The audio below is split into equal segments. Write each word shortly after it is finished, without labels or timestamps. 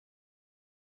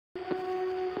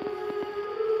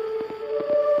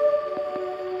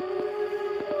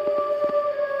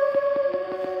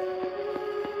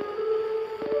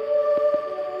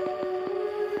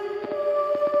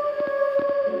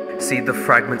See the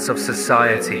fragments of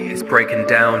society is breaking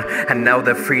down, and now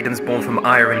their freedom's born from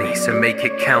irony, so make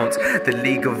it count. The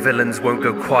league of villains won't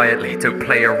go quietly, don't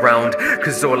play around,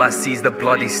 cause all I see is the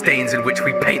bloody stains in which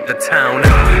we paint the town.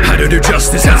 I don't do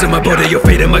justice, hands in my body, your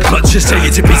fate in my clutches. Tear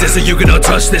you to pieces so you cannot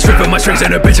touch this. Ripping my strings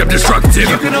and a bitch, I'm destructive.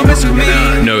 You cannot mess with me.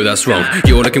 No, that's wrong,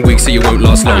 you're looking weak so you won't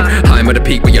last long. I'm at a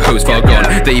peak but your hopes far gone.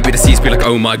 They be deceased, be like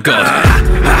oh my god.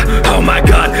 Oh my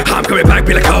god, I'm coming back,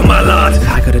 be like oh my lord.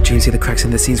 I got a dream, see the cracks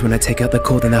in the scenes. When I take out the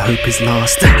cord, then the hope is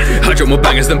lost. I drop more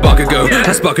bangers than Bakugo.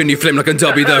 I spark a new flame like a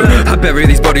Dobby though. I bury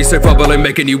these bodies so far below,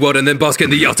 make a new world and then bask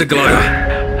in the afterglow.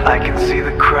 I can see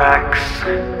the cracks.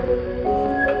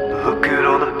 Look at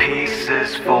all the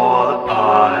pieces fall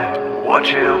apart.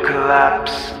 Watch it all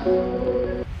collapse.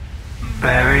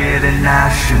 Bury it in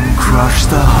ash and crush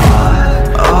the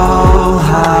heart. Oh,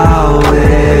 how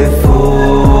it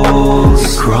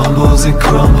falls. It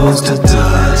crumbles to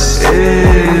dust.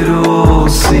 It all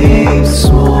seems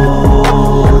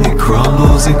small. It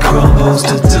crumbles to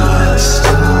dust.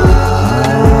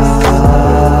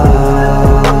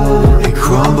 It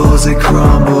crumbles. It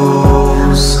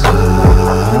crumbles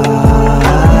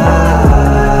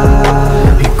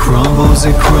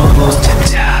to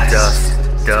dust.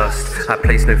 Dust, I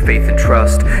place no faith and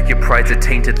trust. Your pride's a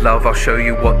tainted love, I'll show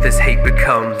you what this hate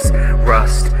becomes.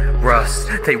 Rust,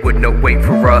 they would not wait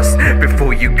for us.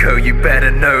 Before you go, you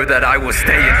better know that I will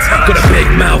stay in touch. Got a big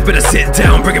mouth, better sit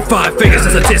down. Bringing 5 fingers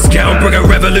as a discount. Bring a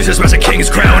revolution, smash a king's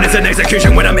crown. It's an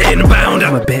execution when I'm inbound.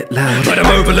 I'm a bit loud, but I'm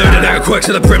overloaded. I got quirks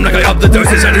to the brim like I up the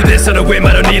dosage. I do this on a whim,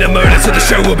 I don't need a motive. So the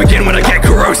show will begin when I get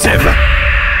corrosive.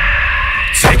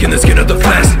 Taking the skin of the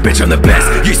flesh, bitch I'm the best.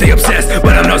 You stay obsessed,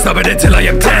 but I'm not stopping until I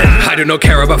am dead. I do not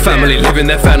care about family, living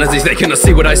their fantasies. They cannot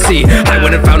see what I see. I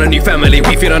went and found a new family.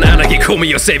 We feed on anarchy, call me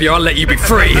your savior, I'll let you be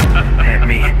free. Let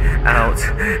me out,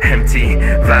 empty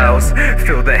vows.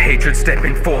 Feel the hatred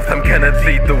stepping forth, I'm gonna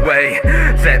lead the way.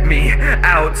 Let me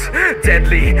out,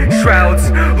 deadly shrouds.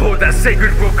 All that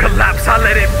sacred will collapse, I'll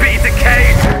let it be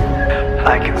decayed.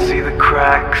 I can see the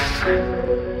cracks.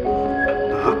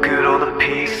 Look at all the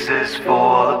pieces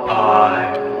fall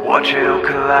apart. Watch it all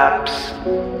collapse.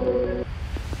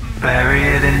 Bury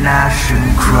it in ash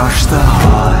and crush the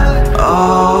heart.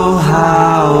 Oh,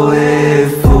 how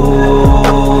it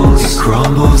falls.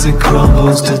 It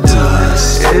crumbles to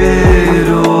dust. It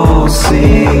all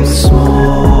seems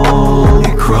small.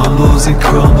 It crumbles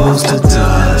to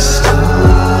dust.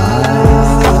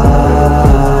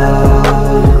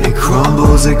 It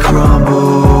crumbles. It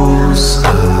crumbles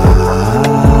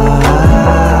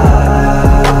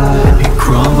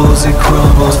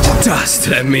to dust.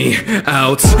 Let me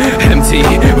out, empty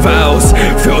vows.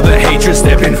 Feel the hatred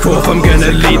stepping forth, I'm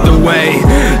gonna lead the way.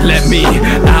 Let me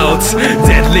out,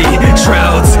 deadly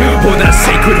shrouds. All that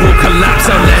sacred will collapse,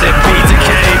 I'll let it be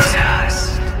decayed.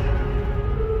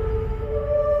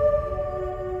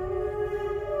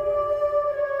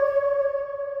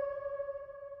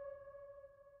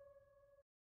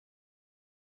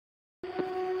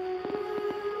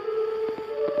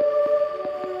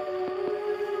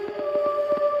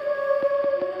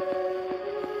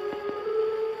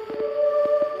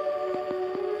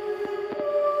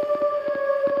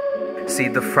 See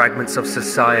the fragments of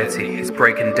society is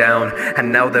breaking down,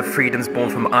 and now their freedom's born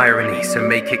from irony, so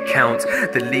make it count.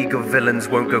 The league of villains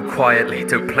won't go quietly,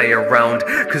 don't play around,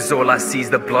 cause all I see is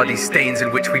the bloody stains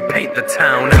in which we paint the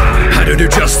town. I don't do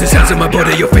justice, hands in my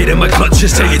body, your fate in my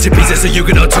clutches. Tear you to pieces so you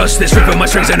cannot touch this. Ripping my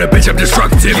strings and a bitch, I'm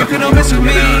destructive. You cannot mess with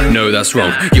me. No, that's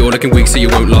wrong, you're looking weak so you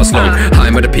won't last long.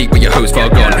 I'm at a peak but your hopes far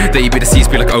gone. They be deceased,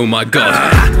 be like oh my god.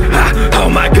 Oh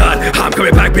my god, I'm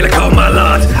coming back, be like oh my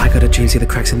lord. I got a dream, see the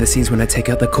cracks in the scenes. When I take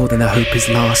out the cord, then the hope is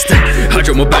lost. I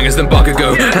drop more bangers than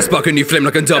Bakugo. I spark a new flame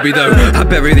like a Dobby though. I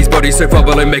bury these bodies so far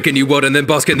below, make a new world and then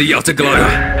bask in the afterglow.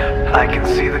 I can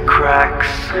see the cracks.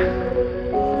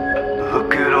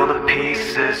 Look at all the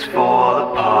pieces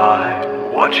fall apart.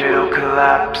 Watch it all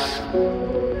collapse.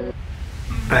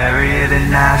 Bury it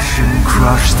in ash and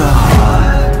crush the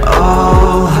heart.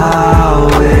 Oh, how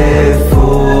it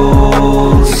falls.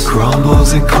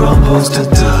 It crumbles to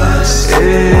dust.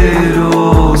 It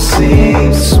all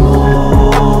seems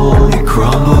small. It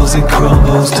crumbles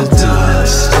to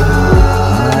dust.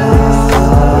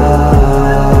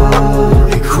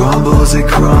 It crumbles. It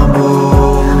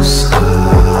crumbles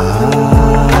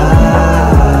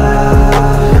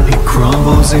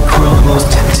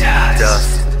to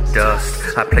dust.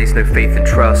 Dust, I place no faith and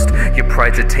trust. Your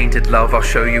pride's a tainted love, I'll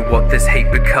show you what this hate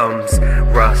becomes.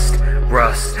 Rust,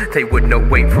 Rust, they would not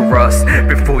wait for us.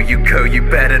 Before you go, you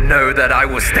better know that I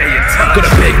will stay in touch.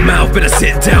 Got a big mouth, better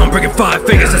sit down. Bringing 5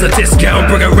 fingers as a discount.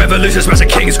 Bring a revolution, smash a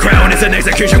king's crown. It's an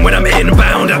execution when I'm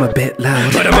inbound. I'm a bit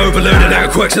loud, but I'm overloaded. I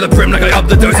got quirks to the brim like I up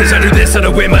the dosage. I do this on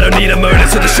a whim, I don't need a motive.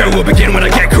 So the show will begin when I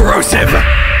get corrosive.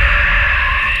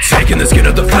 Taking the skin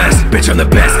of the flesh, bitch I'm the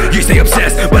best. You stay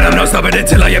obsessed, but I'm not stopping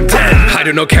until I am dead. I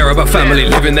do not care about family,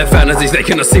 living their fantasies. They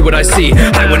cannot see what I see.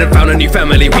 I went and found a new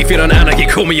family. We feed on anarchy,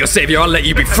 call me your savior, I'll let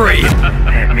you be free.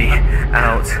 Let me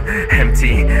out,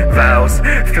 empty vows.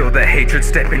 Feel the hatred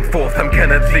stepping forth, I'm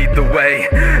gonna lead the way.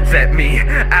 Let me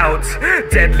out,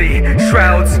 deadly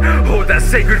shrouds. All that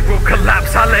sacred will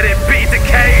collapse, I'll let it be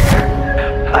decayed.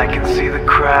 I can see the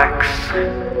cracks.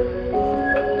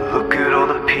 Look at all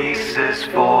the pieces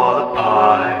fall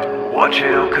apart. Watch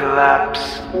it all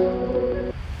collapse.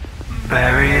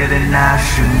 Bury it in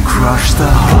ash and crush the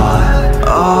heart.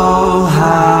 Oh,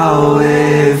 how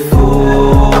it falls.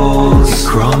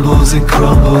 It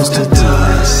crumbles to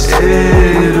dust.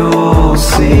 It all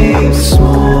seems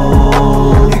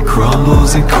small. It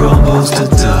crumbles to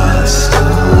dust.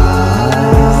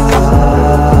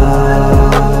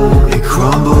 It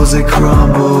crumbles. It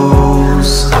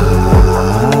crumbles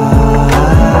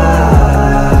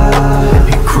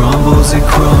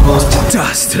to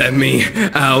dust. Let me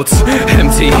out,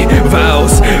 empty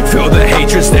vows. Feel the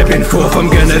hatred stepping forth, I'm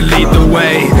gonna lead the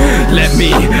way. Let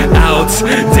me out,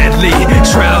 deadly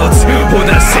shrouds. All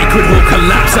that sacred will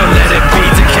collapse, I'll let it be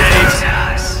decayed.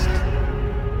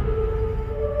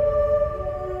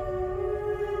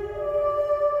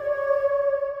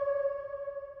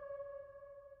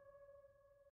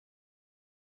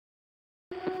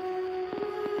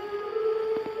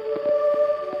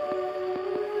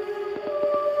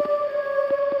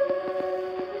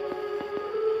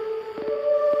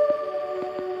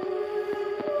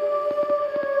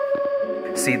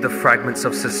 See the fragments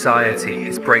of society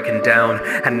is breaking down,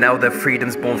 and now their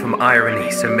freedom's born from irony,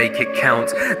 so make it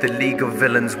count. The League of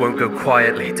Villains won't go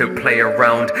quietly, don't play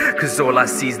around, cause all I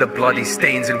see is the bloody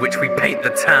stains in which we paint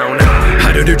the town.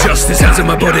 I don't do justice, hands on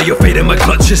my body, your fate in my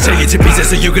clutches. Tear you to pieces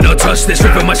so you cannot touch this.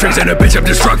 Ripping my strings and a bitch, I'm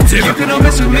destructive. You cannot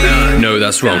mess with me. No,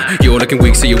 that's wrong, you're looking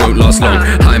weak so you won't last long.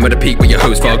 I'm at a peak but your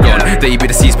hopes far gone. They be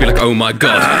deceased, be like oh my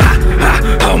god.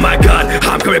 Oh my god,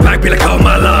 I'm coming back, be like oh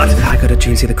my lord. I got a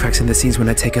dream, see the cracks in the scenes. When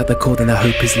I take out the cord, then the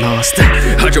hope is lost.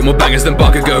 I drop more bangers than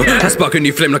Bakugo. I spark a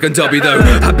new flame like a Dobby though.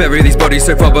 I bury these bodies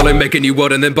so far below, make a new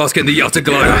world and then bask in the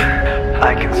afterglow.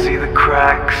 I can see the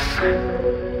cracks.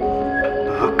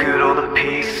 Look at all the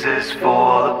pieces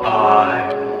fall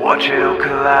apart. Watch it all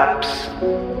collapse.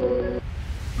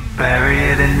 Bury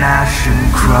it in ash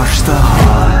and crush the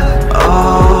heart.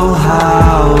 Oh,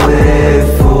 how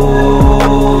it falls.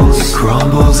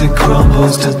 It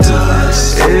crumbles to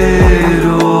dust. It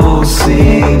all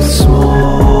seems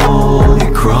small.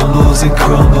 It crumbles to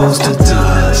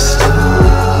dust.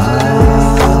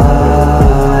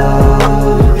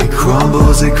 It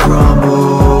crumbles. It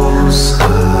crumbles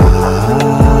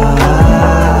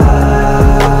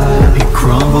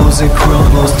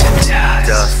to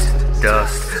dust.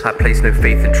 Dust. I place no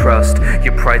faith and trust.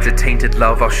 Your pride's a tainted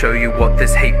love, I'll show you what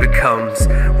this hate becomes.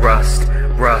 Rust,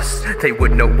 they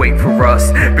would not wait for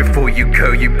us. Before you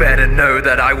go, you better know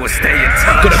that I will stay in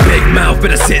touch. Got a big mouth,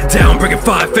 better sit down. Bringing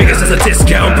 5 fingers as a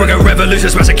discount. Bring a revolution,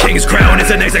 smash a king's crown.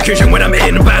 It's an execution when I'm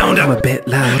inbound. I'm a bit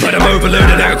loud, but I'm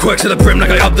overloaded. I got quirks to the brim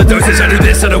like I up the dosage. I do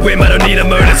this on a whim, I don't need a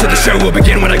motive. So the show will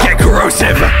begin when I get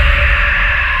corrosive.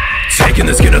 Taking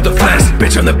the skin of the flesh,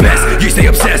 bitch I'm the best. You stay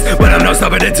obsessed, but I'm not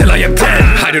stopping until I am dead.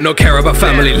 I do not care about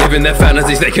family, living their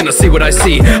fantasies. They cannot see what I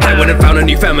see. I went and found a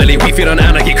new family. We feed on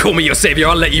anarchy, call me your savior,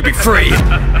 I'll let you be free.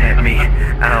 Let me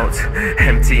out,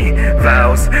 empty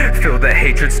vows. Feel the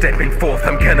hatred stepping forth,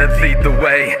 I'm gonna lead the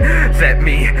way. Let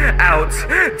me out,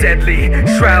 deadly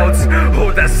shrouds.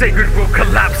 All that sacred will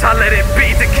collapse, I'll let it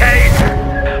be decayed.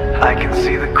 I can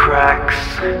see the cracks.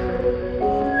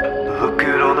 Look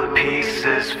at all the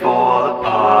pieces fall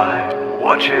apart.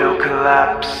 Watch it all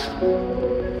collapse.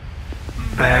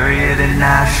 Bury it in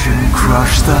ash and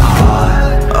crush the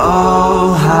heart.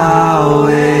 Oh, how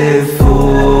it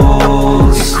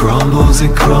falls.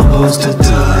 It crumbles to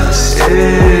dust.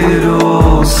 It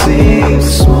all seems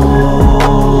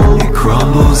small. It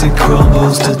crumbles to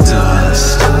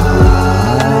dust.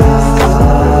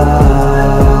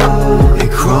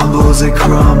 It crumbles. It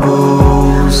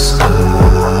crumbles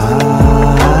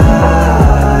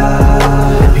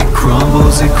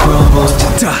to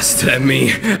dust. Let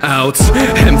me out,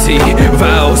 empty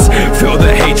vows. Feel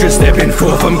the hatred stepping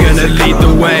forth, I'm gonna lead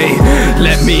the way.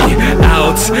 Let me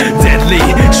out, deadly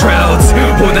shrouds.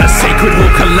 All that sacred will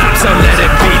collapse, I'll let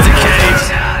it be decayed.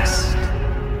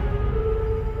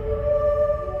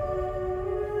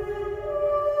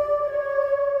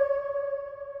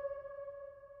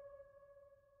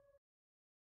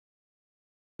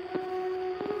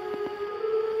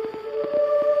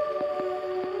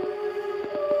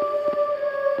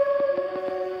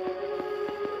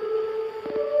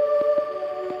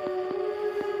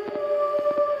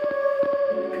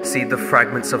 See the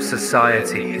fragments of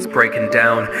society is breaking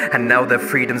down, and now their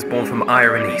freedom's born from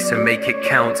irony, so make it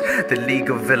count. The League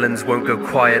of Villains won't go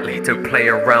quietly, don't play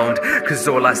around, cause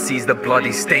all I see is the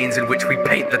bloody stains in which we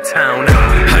paint the town.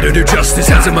 I don't do justice,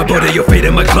 hands on my body, your fate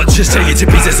in my clutches. Tear you to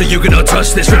pieces so you cannot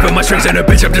touch this. Ripping my strings and a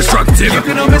bitch, I'm destructive. You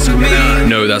cannot mess with me.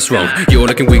 No, that's wrong, you're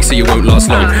looking weak so you won't last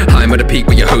long. I'm at a peak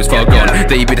but your hoes far gone.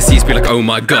 They be deceased, be like oh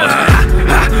my god.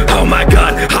 Oh my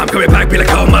god, I'm coming back, be like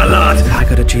oh my lord. I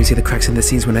got a dream, see the cracks in the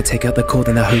scenes when I take out the cord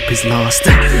and the hope is lost.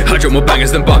 I drop more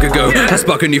bangers than Barker go. I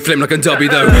spark a new flame like a Dobby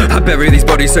though. I bury these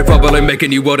bodies so far below, make a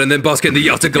new world and then bask in the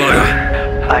afterglow.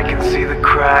 I can see the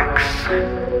cracks.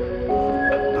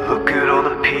 Look at all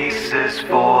the pieces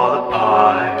fall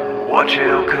apart. Watch it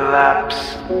all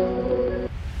collapse.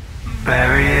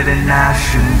 Bury it in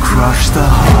ash and crush the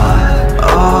heart.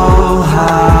 Oh,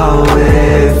 how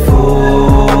it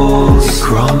falls.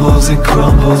 It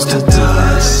crumbles to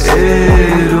dust.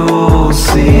 It all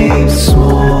seems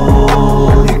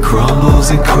small. It crumbles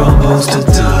to dust.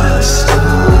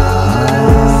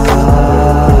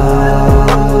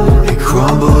 It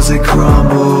crumbles to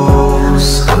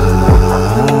dust.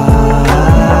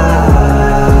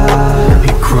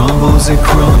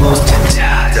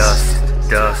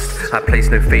 Dust. I place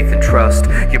no faith and trust.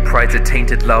 Your pride's a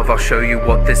tainted love, I'll show you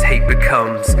what this hate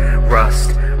becomes.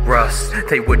 Rust,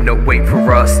 they would not wait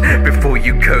for us. Before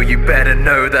you go, you better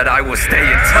know that I will stay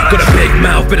in touch. Got a big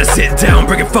mouth, better sit down.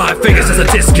 Bringing 5 fingers as a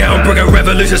discount. Bring a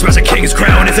revolution, smash a king's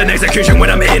crown. It's an execution when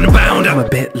I'm inbound. I'm a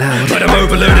bit loud, but I'm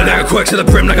overloaded, I got quirks to the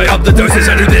brim like I up the dosage.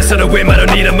 I do this on a whim, I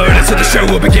don't need a motive. So the show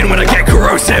will begin when I get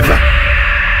corrosive.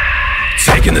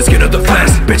 Taking the skin of the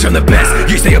flesh, bitch I'm the best.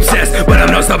 You stay obsessed, but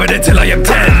I'm not stopping until I am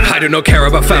dead. I do not care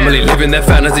about family, living their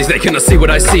fantasies. They cannot see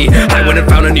what I see. I went and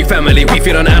found a new family. We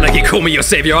feed on anarchy, call me your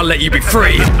savior, I'll let you be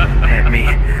free. Let me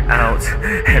out,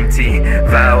 empty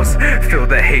vows. Feel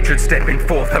the hatred stepping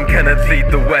forth, I'm gonna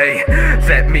lead the way.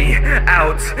 Let me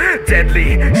out,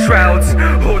 deadly shrouds.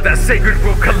 All that sacred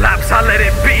will collapse, I'll let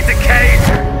it be decayed.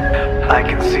 I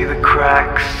can see the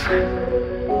cracks.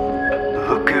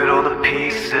 Look at all the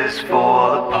pieces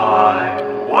fall apart.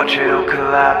 Watch it all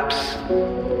collapse.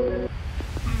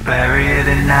 Bury it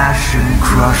in ash and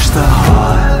crush the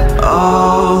heart.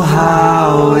 Oh,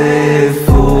 how it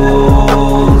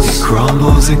falls.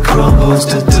 It crumbles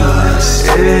to dust.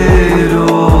 It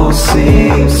all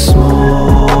seems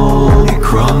small. It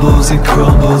crumbles to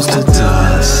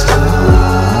dust.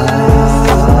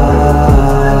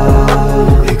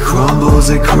 It crumbles.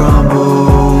 It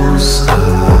crumbles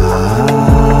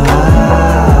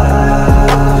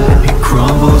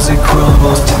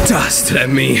to dust. Let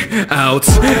me out,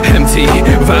 empty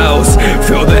vows.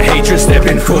 Feel the hatred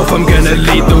stepping forth, I'm gonna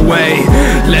lead the way.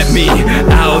 Let me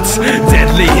out,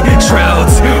 deadly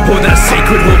shrouds. All that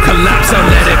sacred will collapse, I'll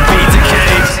let it be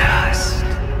decayed.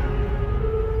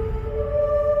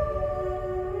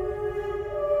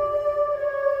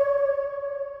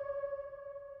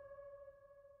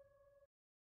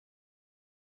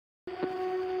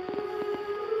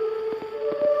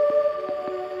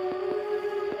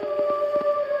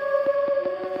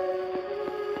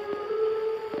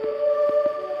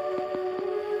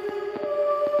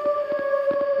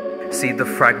 See the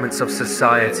fragments of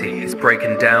society is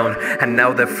breaking down, and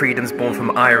now their freedom's born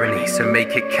from irony, so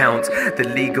make it count. The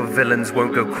League of Villains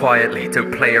won't go quietly,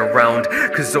 don't play around,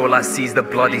 cause all I see is the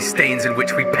bloody stains in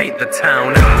which we paint the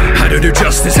town. I don't do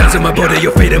justice, hands on my body,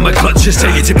 your fate in my clutches.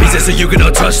 Tear you to pieces so you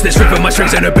cannot touch this. Ripping my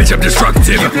strings and a bitch, I'm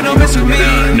destructive. You cannot mess with me.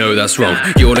 No, that's wrong,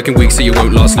 you're looking weak so you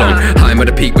won't last long. I'm at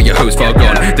a peak but your hoes far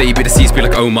gone. They be deceased, be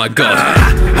like oh my god.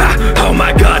 Oh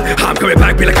my god, I'm coming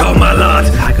back, be like oh my lord.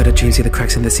 I got a dream, see the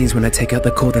cracks in the scenes when I take out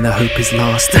the cord and the hope is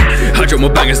lost. I drop more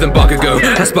bangers than Barker go.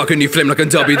 I spark a new flame like a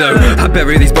Dobby though. I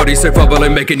bury these bodies so far below,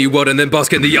 make a new world and then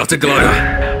bask in the afterglow.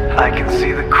 I can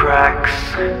see the cracks.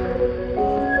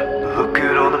 Look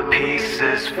at all the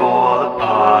pieces fall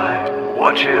apart.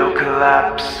 Watch it all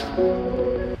collapse.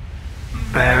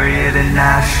 Bury it in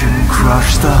ash and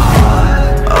crush the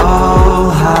heart. Oh,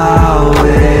 how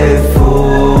it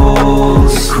falls.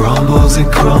 It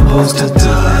crumbles to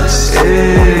dust.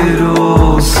 It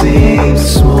all seems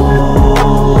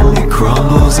small. It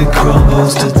crumbles to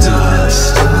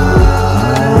dust.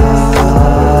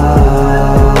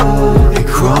 It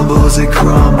crumbles to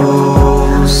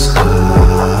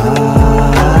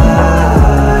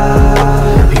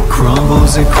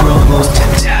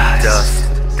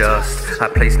Dust. I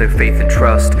place no faith and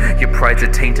trust. Your pride's a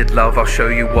tainted love, I'll show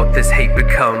you what this hate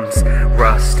becomes.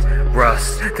 Rust,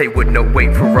 Rust, they would not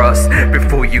wait for us.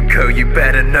 Before you go, you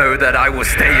better know that I will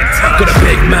stay in touch. Got a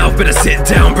big mouth, better sit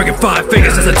down. Bringing 5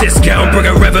 fingers as a discount. Bring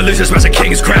a revolution, smash a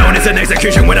king's crown. It's an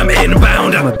execution when I'm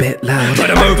inbound. I'm a bit loud,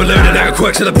 but I'm overloaded. I got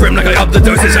quirks to the brim like I up the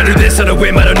dosage. I do this on a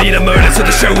whim, I don't need a motive. So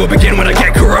the show will begin when I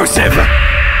get corrosive.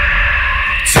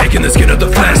 Taking the skin of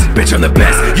the flesh, bitch I'm the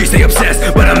best. You stay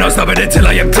obsessed, but I'm not stopping until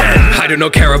I am dead. I do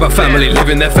not care about family,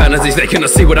 living their fantasies. They cannot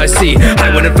see what I see.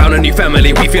 I went and found a new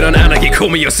family. We feed on anarchy, call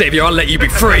me your savior, I'll let you be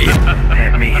free.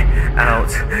 Let me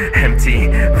out, empty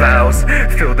vows.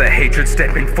 Feel the hatred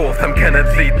stepping forth, I'm gonna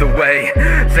lead the way.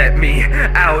 Let me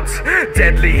out,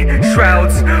 deadly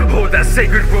shrouds. All that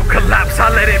sacred will collapse,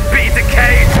 I'll let it be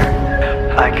decayed.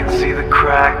 I can see the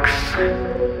cracks.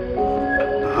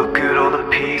 Look at all the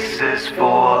pieces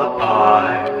fall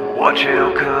apart. Watch it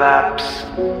all collapse.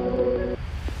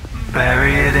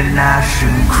 Bury it in ash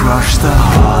and crush the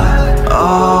heart.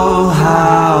 Oh,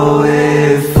 how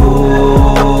it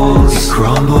falls.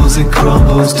 It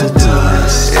crumbles to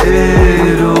dust.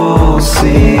 It all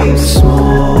seems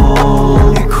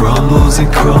small. It crumbles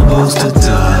to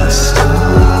dust.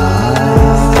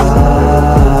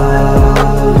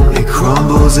 It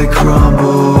crumbles It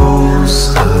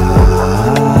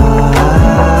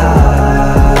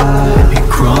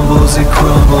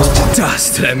crumbles to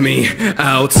dust. Let me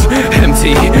out,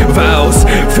 empty vows.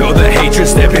 Feel the hatred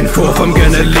stepping forth, I'm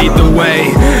gonna lead the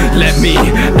way. Let me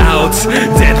out,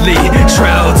 deadly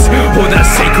shrouds. All that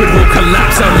sacred will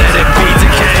collapse, I'll let it be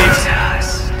decayed.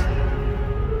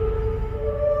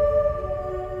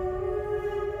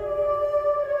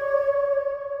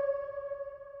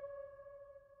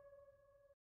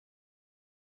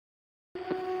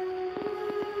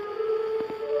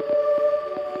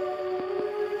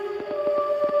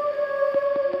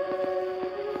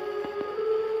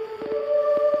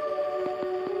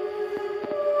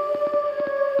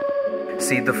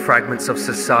 See, the fragments of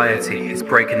society is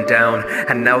breaking down,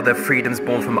 and now their freedom's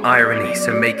born from irony,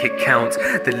 so make it count.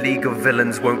 The League of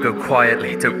Villains won't go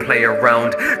quietly, don't play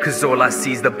around, cause all I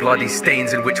see is the bloody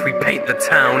stains in which we paint the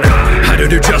town. I don't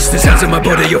do justice, hands in my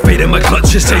body, your fate in my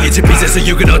clutches. Tear you to pieces so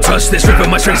you cannot touch this. Ripping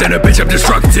my strings and a bitch, I'm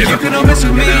destructive. You cannot mess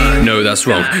with me. No, that's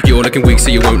wrong, you're looking weak so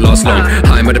you won't last long.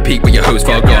 I'm at a peak but your hopes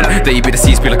far gone. They be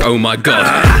deceased, be like oh my god.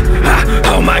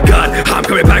 Oh my god, I'm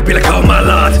coming back, be like oh my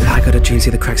lord. I got a dream, see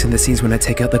the cracks in the scenes when I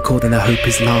take out the cord and the hope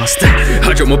is lost.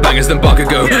 I drop more bangers than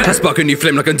Bakugo. I spark a new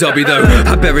flame like a Dobby though.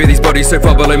 I bury these bodies so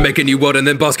far below, make a new world and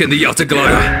then bask in the afterglow.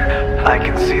 I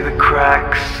can see the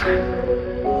cracks.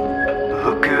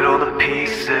 Look at all the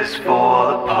pieces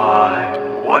fall apart.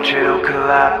 Watch it all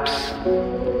collapse.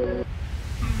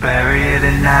 Bury it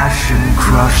in ash and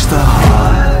crush the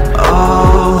heart.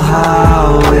 Oh,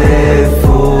 how it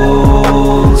falls.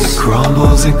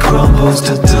 It crumbles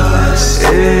to dust.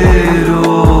 It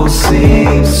all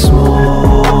seems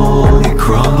small. It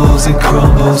crumbles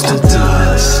to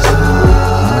dust.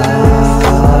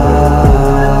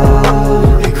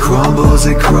 It crumbles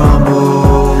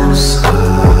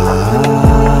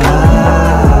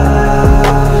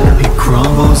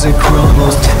It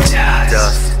crumbles to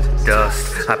dust.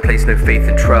 Dust, I place no faith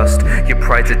and trust. Your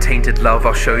pride's a tainted love,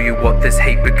 I'll show you what this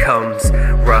hate becomes.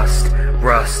 Rust,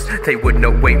 they would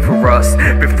not wait for us.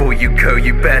 Before you go,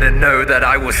 you better know that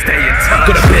I will stay in touch.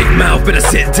 Got a big mouth, better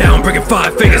sit down. Bringing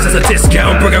 5 fingers as a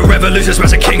discount. Bring a revolution,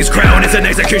 smash a king's crown. It's an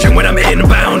execution when I'm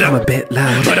inbound. I'm a bit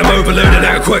loud, but I'm overloaded.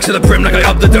 I got quirks to the brim like I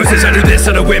up the dosage. I do this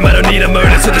on a whim, I don't need a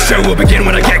motive. So the show will begin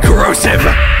when I get corrosive.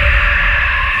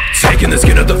 Taking the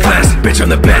skin of the flesh, bitch I'm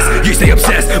the best. You stay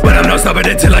obsessed, but I'm not stopping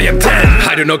until I am dead.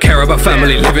 I do not care about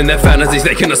family, living their fantasies.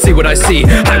 They cannot see what I see.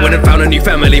 I went and found a new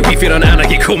family. We feed on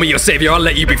anarchy, call me your savior, I'll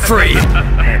let you be free.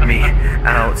 Let me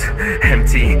out,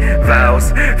 empty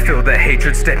vows. Feel the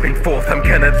hatred stepping forth, I'm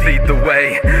gonna lead the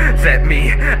way. Let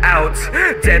me out,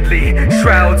 deadly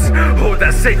shrouds. All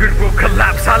that sacred will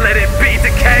collapse, I'll let it be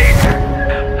decayed.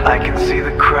 I can see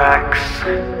the cracks.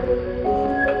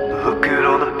 Look at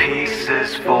all the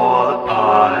pieces fall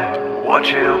apart.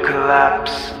 Watch it all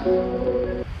collapse.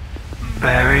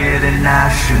 Bury it in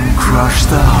ash and crush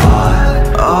the heart.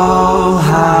 Oh,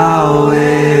 how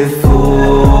it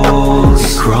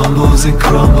falls. It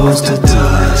crumbles to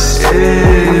dust.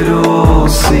 It all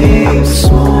seems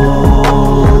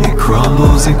small. It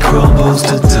crumbles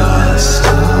to dust.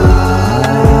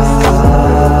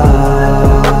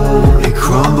 It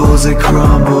crumbles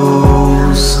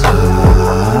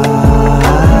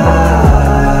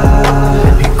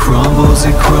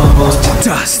It crumbles to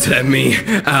dust. Let me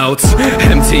out,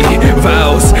 empty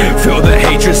vows. Feel the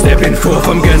hatred stepping forth,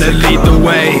 I'm gonna lead the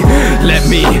way. Let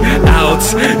me out,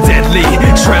 deadly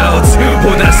shrouds.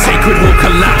 All that sacred will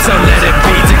collapse, I'll let it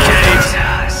be decayed.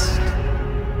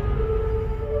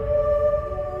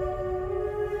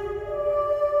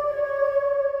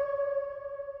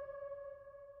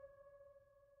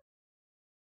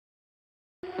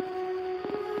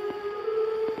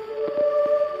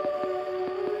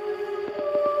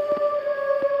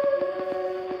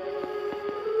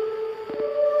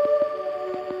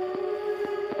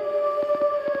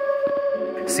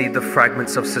 See the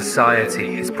fragments of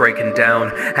society is breaking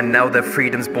down, and now their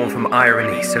freedom's born from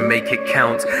irony, so make it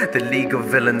count. The league of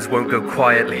villains won't go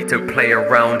quietly, don't play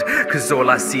around, cause all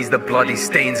I see is the bloody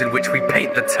stains in which we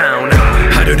paint the town.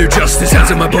 I don't do justice, hands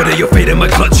on my body, your fate in my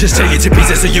clutches. Tear you to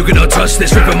pieces so you cannot touch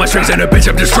this. Ripping my strings and a bitch,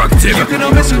 I'm destructive. You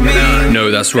cannot mess with me. No,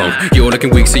 that's wrong, you're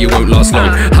looking weak so you won't last long.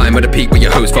 I'm at a peak but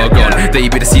your host far gone. They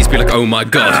be deceased, be like oh my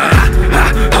god.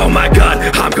 Oh my god,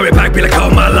 I'm coming back, be like oh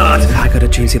my lord. I got a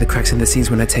dream, see the cracks in the scenes.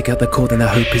 When I take out the cord, then the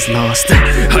hope is lost.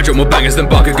 I drop more bangers than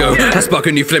Bakugo. I spark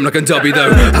a new flame like a Dobby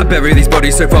though. I bury these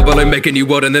bodies so far below, making you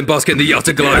wild and then bask in the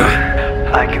afterglow.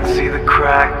 I can see the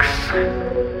cracks.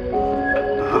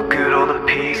 Look at all the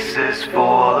pieces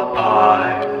fall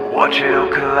apart. Watch it all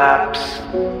collapse.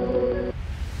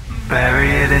 Bury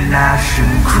it in ash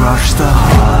and crush the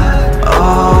heart.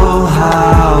 Oh,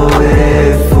 how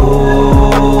it falls.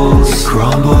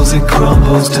 It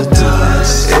crumbles to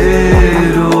dust.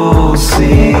 It all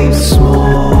seems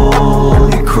small.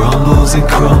 It crumbles to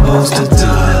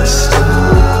dust.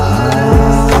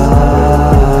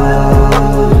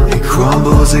 It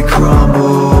crumbles. It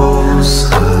crumbles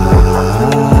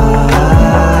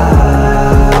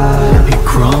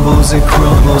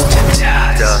to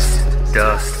dust.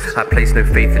 Dust. I place no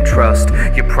faith and trust.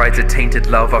 Your pride's a tainted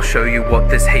love, I'll show you what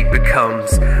this hate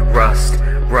becomes. Rust,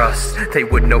 they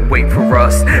would not wait for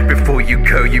us. Before you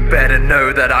go, you better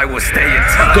know that I will stay in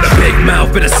touch. Got a big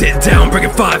mouth, better sit down. Bringing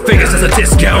 5 fingers as a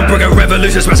discount. Bring a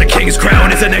revolution, smash a king's crown.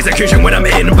 It's an execution when I'm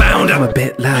inbound. I'm a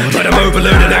bit loud, but I'm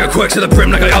overloaded. I got quirks to the brim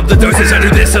like I up the dosage. I do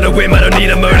this on a whim, I don't need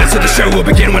a motive. So the show will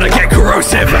begin when I get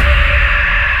corrosive.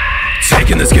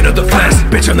 Taking the skin of the flesh,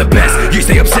 bitch I'm the best. You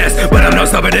stay obsessed, but I'm not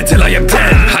stopping until I am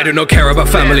dead. I do not care about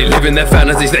family, living their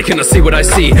fantasies. They cannot see what I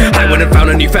see. I went and found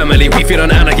a new family. We feed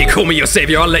on anarchy, call me your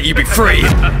savior, I'll let you be free.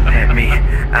 Let me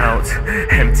out,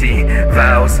 empty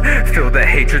vows. Feel the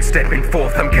hatred stepping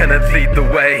forth, I'm gonna lead the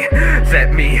way.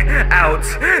 Let me out,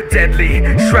 deadly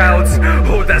shrouds.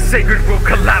 All that sacred will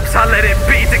collapse, I'll let it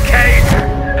be decayed.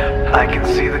 I can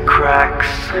see the cracks.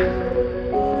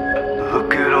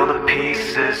 Look at all the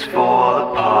pieces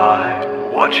fall apart.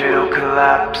 Watch it all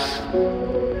collapse.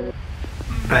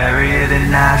 Bury it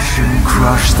in ash and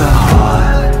crush the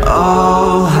heart.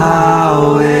 Oh,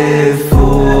 how it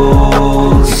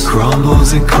falls.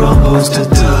 It crumbles to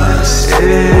dust.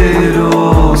 It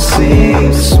all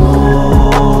seems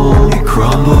small. It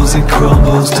crumbles to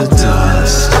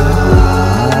dust.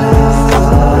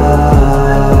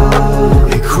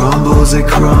 It crumbles. It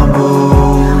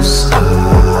crumbles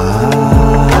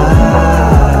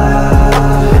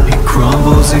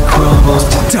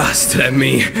to dust. Let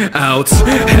me out,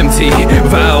 empty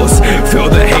vows. Feel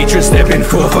the hatred stepping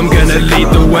forth, I'm gonna lead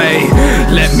the way.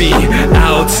 Let me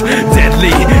out,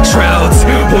 deadly shrouds.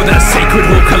 All that sacred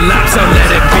will collapse, I'll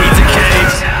let it be decayed.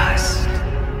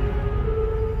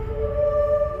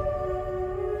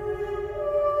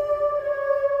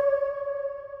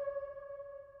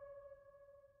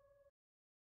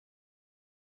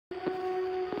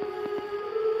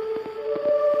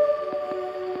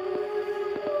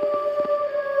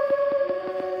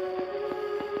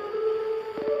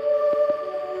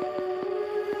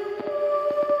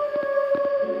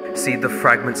 See the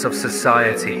fragments of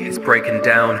society is breaking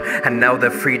down, and now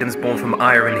their freedom's born from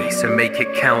irony, so make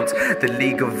it count. The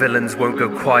league of villains won't go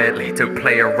quietly, don't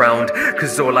play around,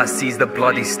 cause all I see is the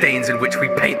bloody stains in which we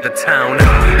paint the town.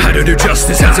 I don't do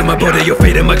justice, hands on my body, your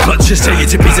fate in my clutches. Tear you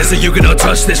to pieces so you cannot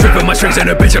touch this. Ripping my strings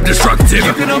and a bitch, I'm destructive.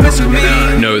 You cannot mess with me.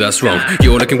 No, that's wrong,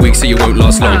 you're looking weak so you won't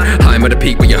last long. I'm at a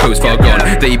peak but your host far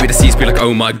gone. They be deceased, be like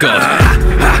oh my god.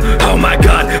 Oh my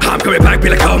god, I'm coming back, be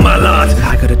like oh my lord.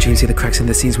 I got a dream, see the cracks in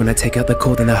the scenes. When I take out the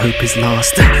cord, then the hope is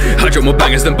lost. I drop more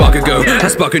bangers than Bakugo. I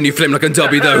spark a new flame like a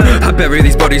Dobby though. I bury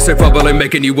these bodies so far below,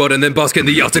 making you wild and then bask in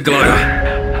the afterglow.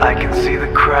 I can see the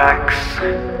cracks.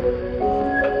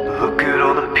 Look at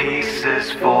all the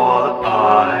pieces fall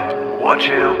apart. Watch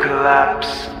it all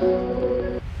collapse.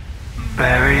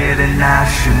 Bury it in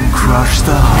ash and crush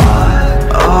the heart.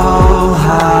 Oh,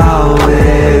 how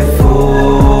it falls.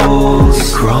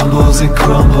 It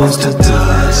crumbles to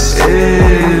dust.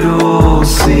 It all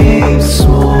seems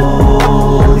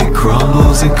small. It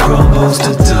crumbles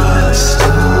to dust.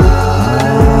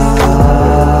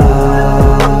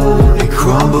 It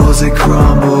crumbles. It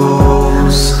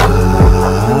crumbles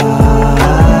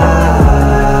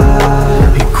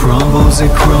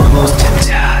to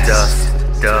dust.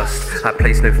 Dust. I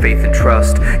place no faith and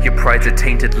trust. Your pride's a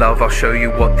tainted love, I'll show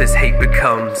you what this hate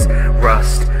becomes.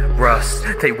 Rust, rust.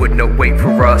 They would not wait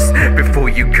for us. Before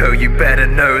you go, you better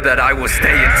know that I will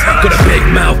stay in touch. Got a big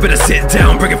mouth, better sit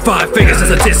down. Bringing 5 fingers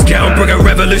as a discount. Bring a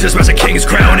revolution, smash a king's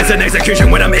crown. It's an execution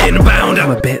when I'm inbound.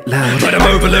 I'm a bit loud, but I'm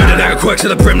overloaded. I got quirks to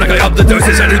the brim, like I up the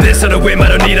dosage. I do this on a whim, I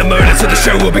don't need a motive. So the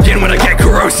show will begin when I get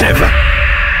corrosive.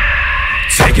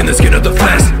 Taking the skin of the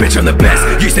flesh, bitch I'm the best.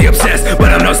 You stay obsessed,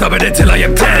 but I'm not stopping until I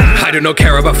am dead. I do not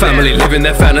care about family, living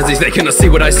their fantasies. They cannot see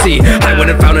what I see. I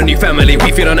went and found a new family.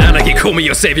 We feed on anarchy, call me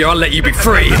your savior, I'll let you be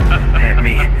free. Let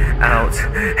me out,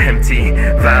 empty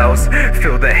vows.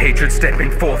 Feel the hatred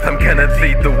stepping forth, I'm gonna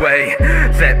lead the way.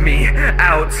 Let me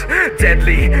out,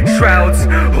 deadly shrouds.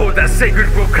 All that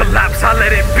sacred will collapse, I'll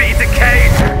let it be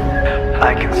decayed.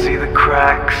 I can see the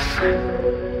cracks.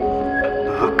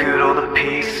 Look at all the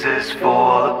pieces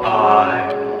fall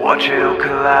apart. Watch it all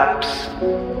collapse.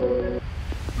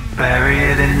 Bury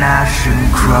it in ash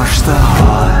and crush the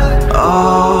heart.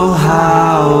 Oh,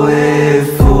 how it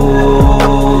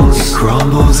falls.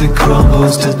 It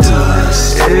crumbles to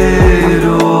dust. It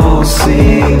all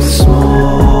seems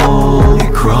small.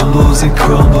 It crumbles to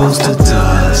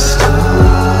dust.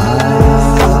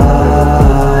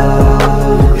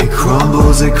 It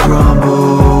crumbles. It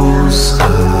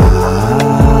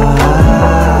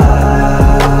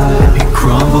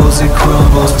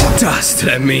crumbles to dust.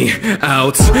 Let me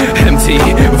out, empty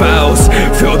vows.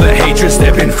 Feel the hatred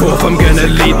stepping forth, I'm gonna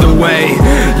lead the way.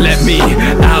 Let me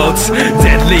out,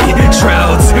 deadly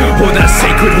shrouds. All that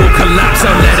sacred will collapse,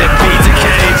 I'll let it be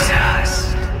decayed.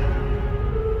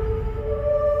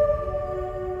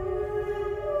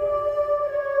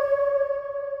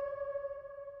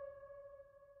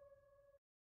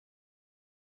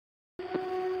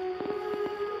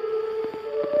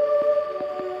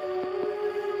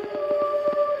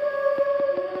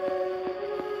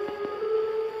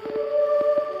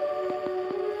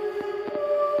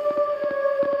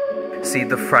 See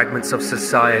the fragments of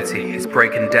society is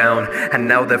breaking down, and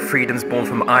now their freedom's born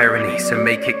from irony, so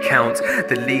make it count.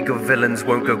 The League of Villains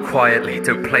won't go quietly,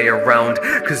 don't play around,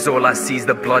 cause all I see is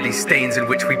the bloody stains in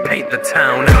which we paint the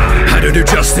town. I don't do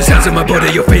justice, hands on my body,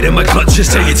 your fate in my clutches.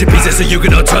 Tear you to pieces so you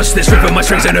cannot touch this. Ripping my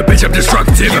strings and a bitch, I'm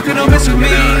destructive. You cannot mess with me.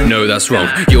 No, that's wrong,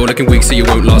 you're looking weak so you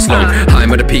won't last long.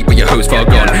 I'm at a peak but your hopes far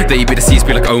gone. They be deceased,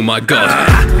 be like oh my god.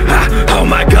 Oh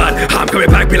my god, I'm coming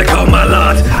back, be like oh my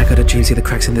lord. I got a dream, see the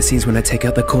cracks in the scenes when I take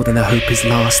out the cord and the hope is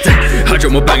lost. I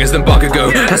drop more bangers than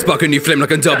Bakugo. I spark a new flame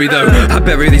like a Dobby though. I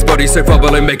bury these bodies so far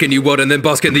below, make a new world and then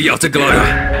bask in the afterglow.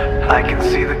 I can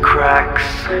see the cracks.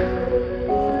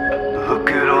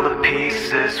 Look at all the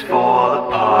pieces fall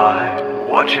apart.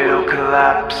 Watch it all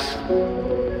collapse.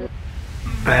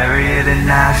 Bury it in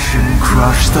ash and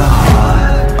crush the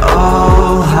heart.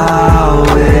 Oh, how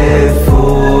it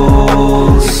falls.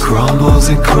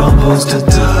 It crumbles to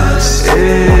dust.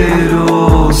 It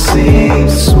all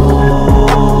seems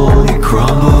small. It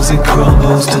crumbles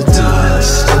to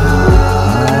dust.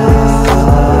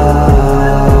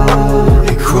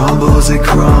 It crumbles. It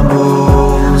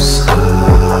crumbles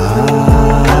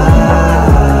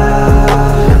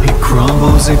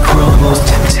to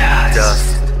dust.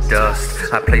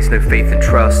 Dust, I place no faith and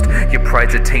trust. Your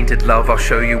pride's a tainted love, I'll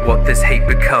show you what this hate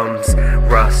becomes.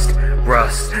 Rust,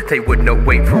 they would not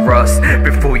wait for us.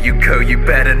 Before you go, you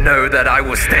better know that I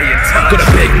will stay in touch. Got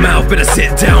a big mouth, better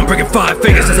sit down. Bringing 5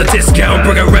 fingers as a discount.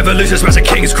 Bring a revolution, smash a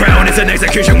king's crown. It's an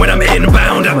execution when I'm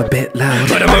inbound. I'm a bit loud,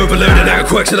 but I'm overloaded. I got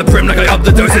quirks to the brim, like I up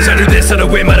the dosage. I do this on a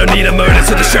whim, I don't need a motive.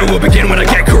 So the show will begin when I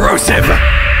get corrosive.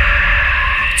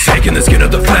 Taking the skin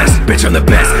of the flesh, bitch I'm the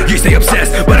best. You stay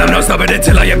obsessed, but I'm not stopping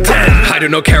until I am dead. I do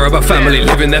not care about family,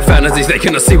 living their fantasies. They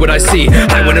cannot see what I see.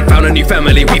 I went and found a new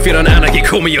family. We feed on anarchy,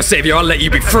 call me your savior, I'll let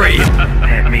you be free.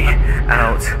 Let me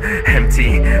out,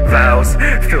 empty vows.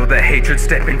 Feel the hatred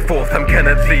stepping forth, I'm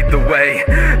gonna lead the way.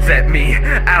 Let me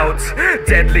out,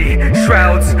 deadly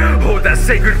shrouds. All that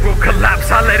sacred will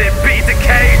collapse, I'll let it be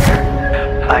decayed.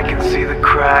 I can see the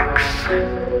cracks.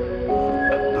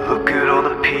 Look at all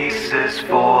the pieces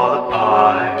fall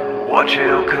apart. Watch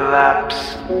it all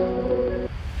collapse.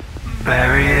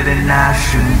 Bury it in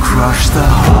ash and crush the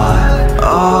heart.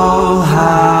 Oh,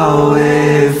 how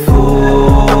it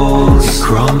falls.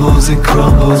 It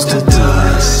crumbles to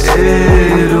dust.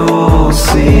 It all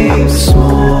seems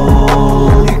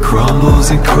small. It crumbles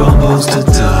to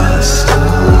dust.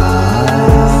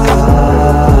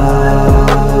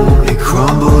 It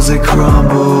crumbles. It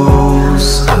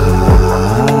crumbles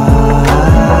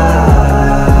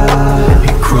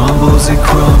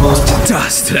to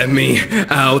dust. Let me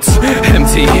out,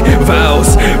 empty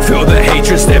vows. Feel the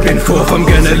hatred stepping forth, I'm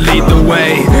gonna lead the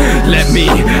way. Let me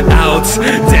out,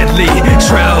 deadly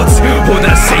shrouds. All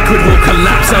that sacred will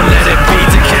collapse, I'll let it be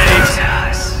decayed.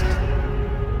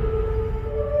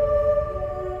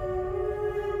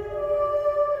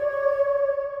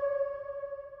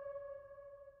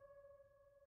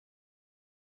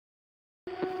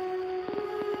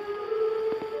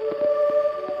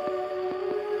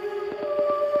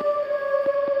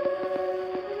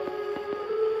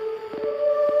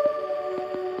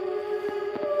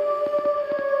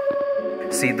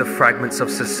 See the fragments of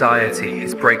society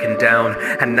is breaking down,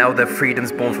 and now their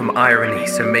freedom's born from irony,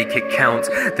 so make it count.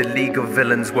 The League of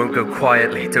Villains won't go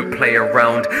quietly, don't play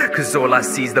around, cause all I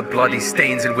see is the bloody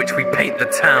stains in which we paint the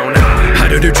town. I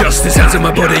don't do justice, hands in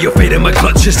my body, your fate in my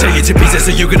clutches. Take it to pieces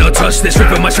so you cannot touch this.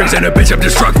 Ripping my strings and a bitch, I'm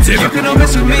destructive. You cannot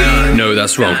mess with me. No,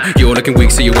 that's wrong, you're looking weak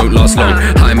so you won't last long.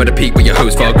 I'm at a peak but your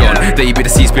hopes far gone. They be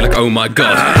deceased, be like oh my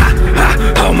god.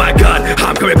 Oh my god,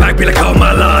 I'm coming back, be like oh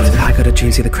my lord. I got a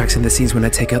dream, see the cracks in the scenes when I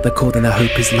take out the cord and the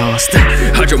hope is lost.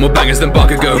 I drop more bangers than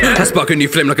Bakugo. I spark a new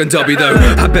flame like a Dobby though.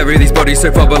 I bury these bodies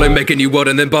so far below, make a new world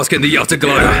and then bask in the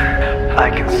afterglow. I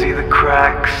can see the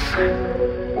cracks.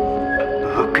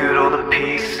 Look at all the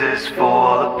pieces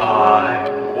fall apart.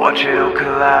 Watch it all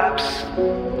collapse.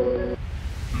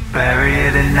 Bury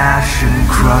it in ash and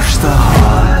crush the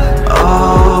heart.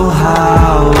 Oh,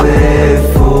 how it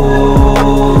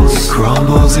falls.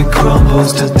 It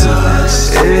crumbles to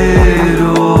dust. It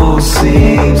all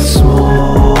seems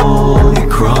small. It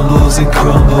crumbles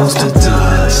to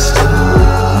dust.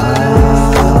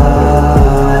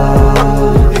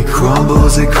 It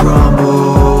crumbles. It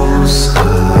crumbles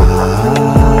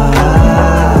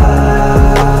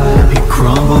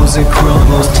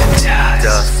to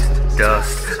dust.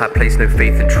 Dust. I place no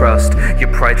faith and trust. Your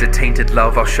pride's a tainted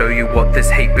love, I'll show you what this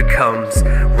hate becomes.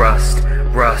 Rust.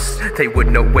 They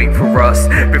would not wait for us.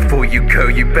 Before you go,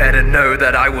 you better know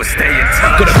that I will stay in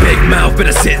touch. Got a big mouth,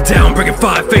 better sit down. Bringing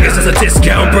 5 fingers as a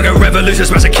discount. Bring a revolution,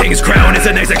 smash a king's crown. It's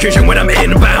an execution when I'm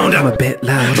inbound. I'm a bit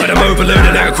loud, but I'm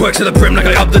overloaded. I got quirks to the brim like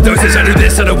I up the dosage. I do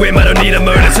this on a whim, I don't need a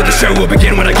motive. So the show will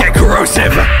begin when I get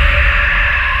corrosive.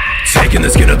 Taking the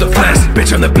skin of the flesh,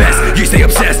 bitch I'm the best. You stay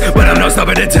obsessed, but I'm not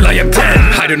stopping until I am dead.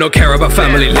 I do not care about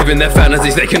family, living their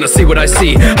fantasies. They cannot see what I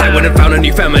see. I went and found a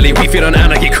new family. We feed on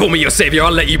anarchy, call me your savior,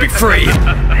 I'll let you be free.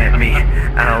 Let me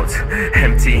out,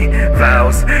 empty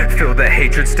vows. Feel the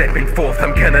hatred stepping forth,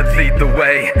 I'm gonna lead the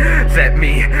way. Let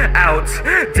me out,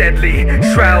 deadly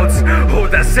shrouds. All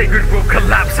that sacred will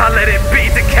collapse, I'll let it be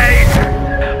decayed.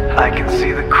 I can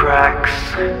see the cracks.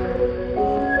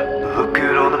 Look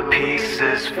at all the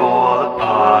pieces fall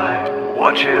apart.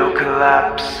 Watch it all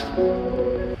collapse.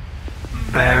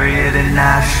 Bury it in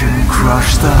ash and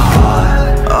crush the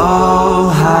heart. Oh,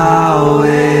 how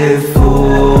it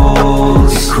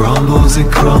falls.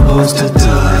 It crumbles to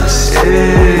dust.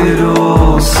 It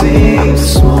all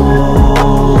seems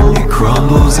small. It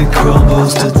crumbles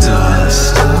to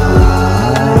dust.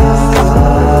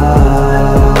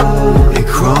 It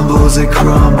crumbles. It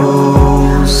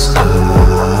crumbles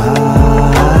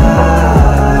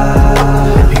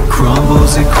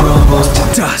to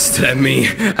dust. Let me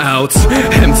out,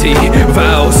 empty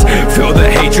vows. Feel the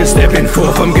hatred stepping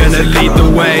forth, I'm gonna lead the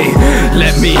way.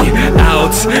 Let me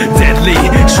out, deadly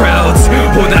shrouds.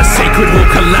 All that sacred will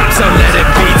collapse, I'll let it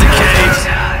be decayed.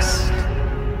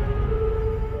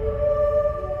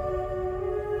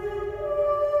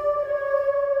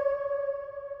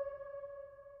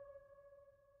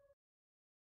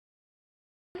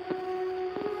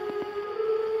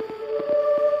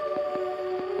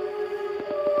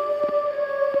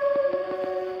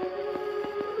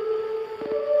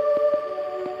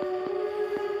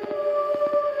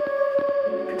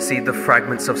 See the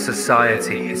fragments of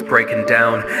society is breaking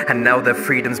down, and now their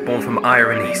freedom's born from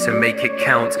irony, so make it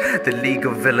count. The League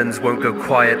of Villains won't go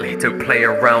quietly, don't play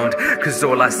around, cause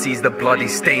all I see is the bloody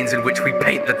stains in which we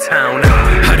paint the town.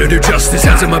 I don't do justice,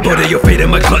 hands in my body, your fate in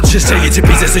my clutches. Take it to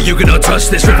pieces so you cannot touch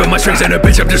this. Ripping my strings and a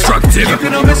bitch, I'm destructive. You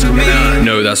cannot mess with me.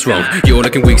 No, that's wrong, you're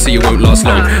looking weak so you won't last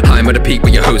long. I'm at a peak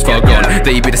but your hopes far gone.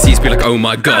 They be deceased, be like oh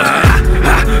my god.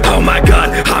 Oh my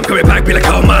god, I'm coming back, be like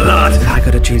oh my lord. I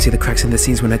got a dream, see the cracks in the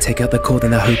scenes when I take out the cord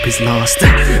and the hope is lost.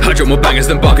 I drop more bangers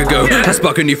than Bakugo. I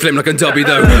spark a new flame like a Dobby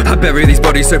though. I bury these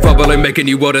bodies so far below, make a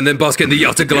new world and then bask in the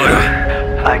afterglow.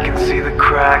 I can see the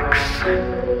cracks.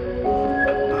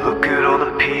 Look at all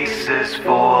the pieces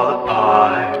fall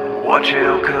apart. Watch it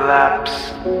all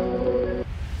collapse.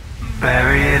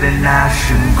 Bury it in ash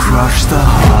and crush the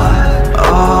heart.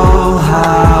 Oh,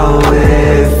 how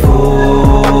it falls.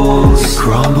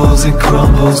 It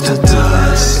crumbles to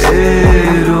dust.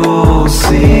 It all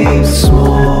seems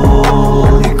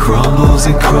small. It crumbles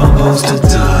to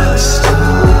dust.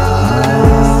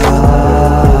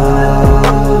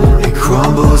 It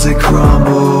crumbles to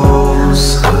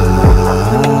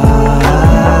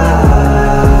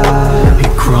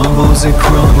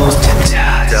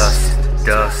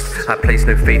Dust. I place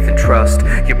no faith and trust.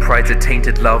 Your pride's a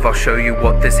tainted love, I'll show you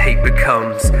what this hate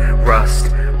becomes.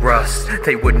 Rust. Rust,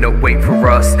 they would not wait for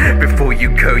us. Before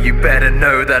you go, you better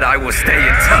know that I will stay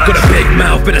in touch. Got a big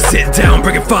mouth, better sit down.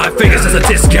 Bringing 5 fingers as a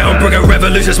discount. Bring a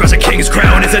revolution, smash a king's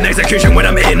crown. It's an execution when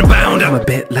I'm inbound. I'm a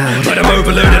bit loud, but I'm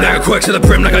overloaded. I got quirks to the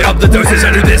brim like I up the doses.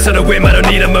 I do this on a whim, I don't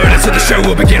need a motive. So the show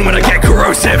will begin when I get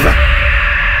corrosive.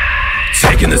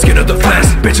 Taking the skin of the flesh,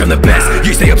 bitch I'm the best.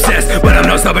 You stay obsessed, but I'm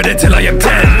not stopping until I am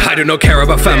dead. I do not care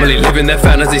about family, living their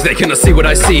fantasies. They cannot see what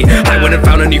I see. I went and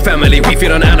found a new family. We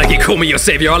feed on anarchy, call me your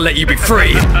savior, I'll let you be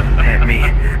free. Let me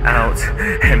out,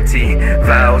 empty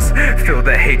vows. Feel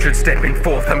the hatred stepping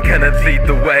forth, I'm gonna lead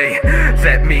the way.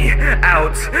 Let me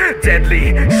out,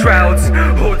 deadly shrouds.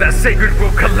 All that sacred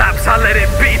will collapse, I'll let it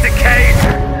be decayed.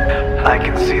 I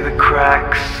can see the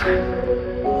cracks.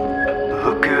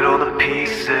 Look at all the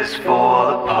pieces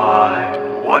fall apart.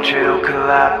 Watch it all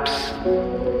collapse.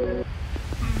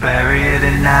 Bury it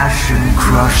in ash and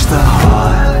crush the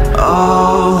heart.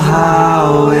 Oh,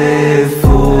 how it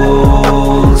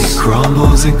falls.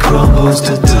 It crumbles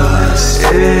to dust.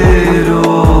 It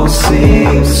all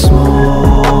seems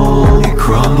small. It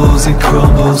crumbles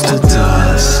to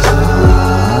dust.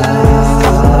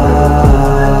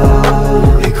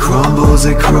 It crumbles.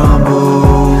 It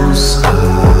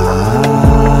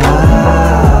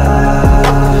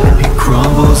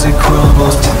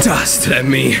crumbles to dust. Let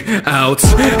me out,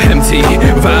 empty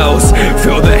vows.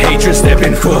 Feel the hatred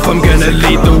stepping forth, I'm gonna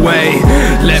lead the way.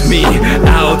 Let me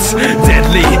out,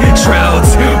 deadly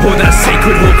shrouds. All that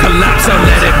sacred will collapse, I'll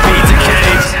let it be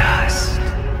decayed.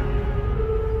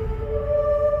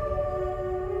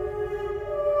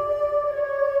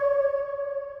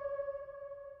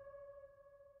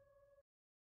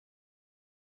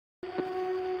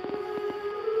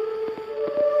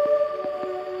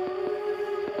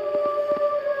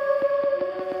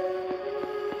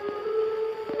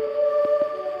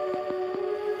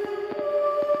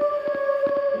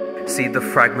 See the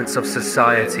fragments of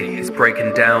society is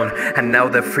breaking down, and now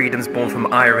their freedom's born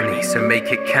from irony, so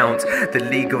make it count. The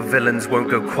League of Villains won't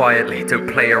go quietly, don't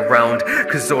play around,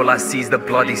 cause all I see's the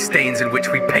bloody stains in which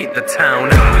we paint the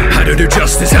town. I don't do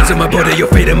justice, hands on my body, your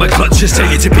fate in my clutches. Tear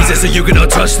you to pieces so you cannot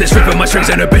touch this. Ripping my strings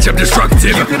and a bitch, I'm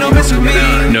destructive. You cannot mess with me.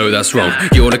 No, that's wrong,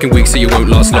 you're looking weak so you won't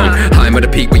last long. I'm at a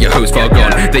peak but your hoes far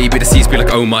gone. They be deceased, be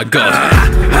like oh my god.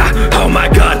 Oh my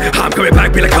god, I'm coming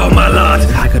back, be like oh my lord.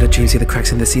 I got a dream, see the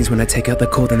cracks in the scenes. When I take out the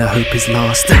cord, then the hope is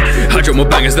lost. I drop more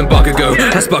bangers than Bakugo.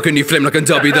 I spark a new flame like a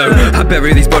Dobby though. I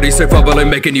bury these bodies so far below,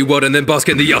 making you wild and then bask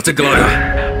in the afterglow.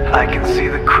 I can see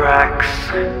the cracks.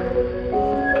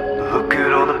 Look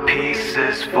at all the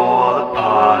pieces fall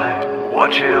apart.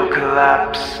 Watch it all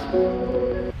collapse.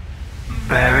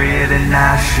 Bury it in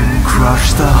ash and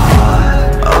crush the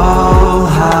heart. Oh,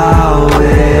 how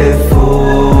it falls.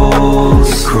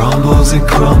 It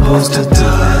crumbles to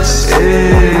dust.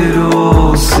 It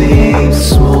all seems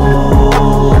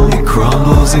small. It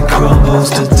crumbles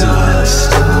to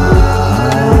dust.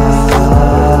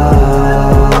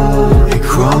 It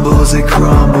crumbles. It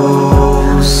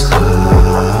crumbles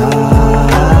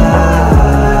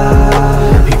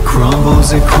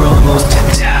to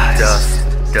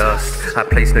dust. Dust. I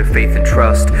place no faith and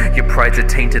trust. Your pride's a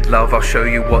tainted love, I'll show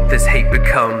you what this hate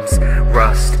becomes.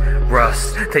 Rust,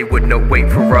 they would not wait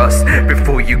for us.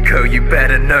 Before you go, you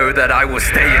better know that I will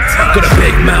stay in touch. Got a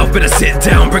big mouth, better sit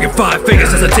down. Bringing 5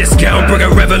 fingers as a discount. Bring a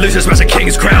revolution, smash a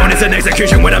king's crown. It's an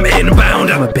execution when I'm inbound.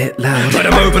 I'm a bit loud, but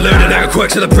I'm overloaded. I got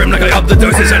quirks to the brim like I up the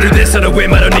doses. I do this on a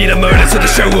whim, I don't need a motive. So the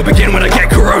show will begin when I get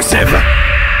corrosive.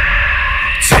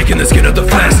 Taking the skin of the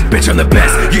flesh, bitch I'm the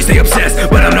best. You stay obsessed,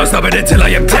 but I'm not stopping until I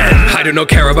am dead. I do not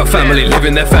care about family,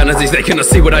 living their fantasies. They cannot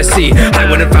see what I see. I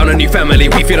went and found a new family.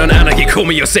 We feed on anarchy, call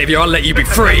me your savior, I'll let you be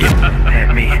free.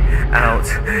 Let me out,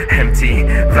 empty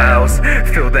vows.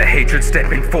 Feel the hatred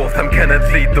stepping forth, I'm gonna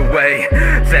lead the way.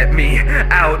 Let me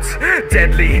out,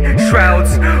 deadly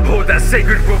shrouds. All that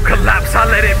sacred will collapse, I'll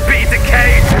let it be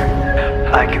decayed.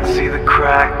 I can see the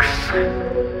cracks.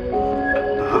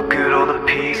 Look at all the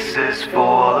pieces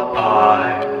fall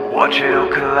apart. Watch it all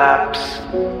collapse.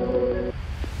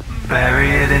 Bury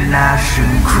it in ash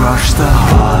and crush the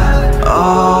heart.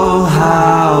 Oh,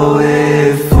 how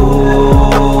it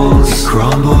falls.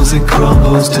 It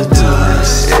crumbles to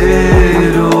dust.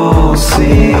 It all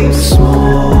seems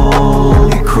small.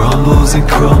 It crumbles to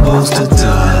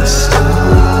dust.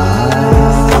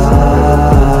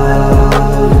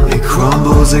 It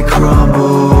crumbles. It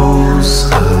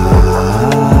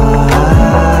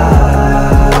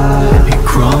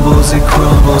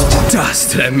crumbles to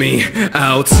dust. Let me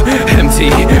out, empty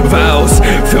vows.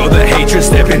 Feel the hatred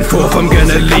stepping forth, I'm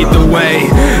gonna lead the way.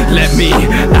 Let me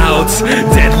out,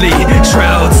 deadly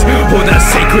shrouds. All that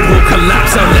sacred will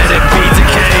collapse, I'll let it be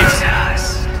decayed.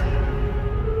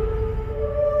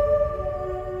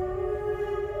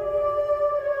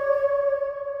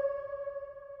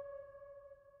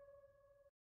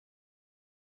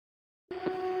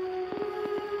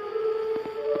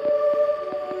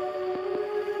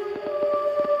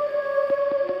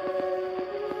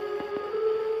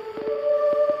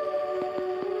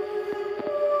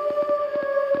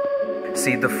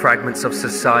 See the fragments of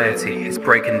society is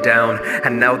breaking down,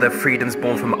 and now their freedom's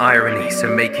born from irony, so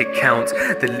make it count.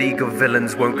 The League of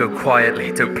Villains won't go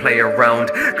quietly, don't play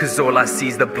around, cause all I see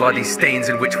is the bloody stains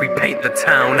in which we paint the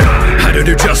town. I don't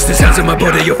do justice, hands on my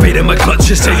body, your fate in my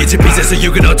clutches. Tear you to pieces so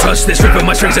you cannot touch this. Ripping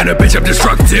my strings and a bitch, I'm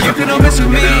destructive. You cannot mess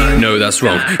with me. No, that's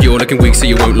wrong, you're looking weak so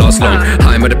you won't last long.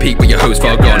 I'm at the peak but your hopes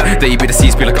far gone. They be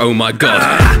deceased, be like oh my god.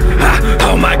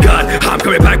 Oh my god, I'm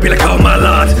coming back, be like oh my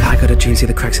lord. I got a dream, see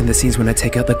the cracks in the scenes when I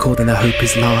take out the cord and the hope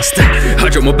is lost. I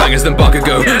drop more bangers than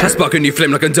Bakugo. I spark a new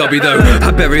flame like a Dobby though.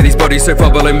 I bury these bodies so far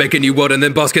below, making you world and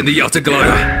then bask in the afterglow.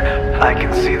 I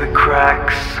can see the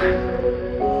cracks.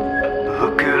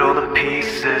 Look at all the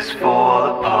pieces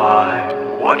fall apart.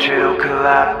 Watch it all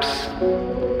collapse.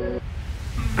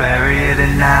 Bury it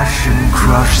in ash and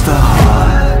crush the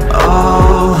heart.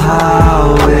 Oh,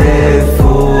 how it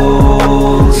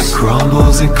falls.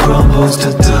 It crumbles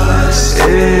to dust.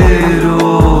 It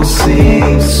all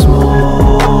seems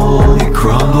small. It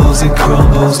crumbles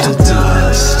to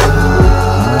dust.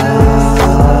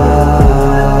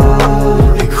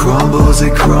 It crumbles.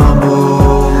 It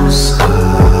crumbles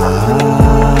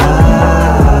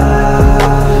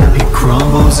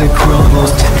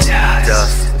to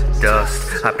dust. Dust.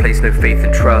 I place no faith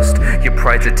and trust. Your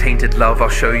pride's a tainted love, I'll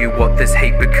show you what this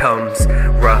hate becomes.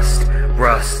 Rust.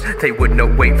 They would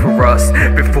not wait for us.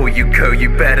 Before you go, you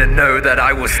better know that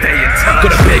I will stay in touch.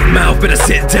 Got a big mouth, better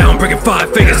sit down. Bringing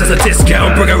 5 fingers as a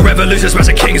discount. Bring a revolution, smash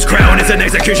a king's crown. It's an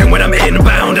execution when I'm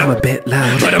inbound. I'm a bit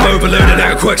loud, but I'm overloaded,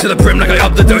 I got quirks to the brim like I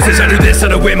up the dosage. I do this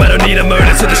on a whim, I don't need a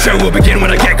motive. So the show will begin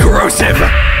when I get corrosive.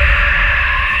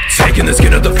 Taking the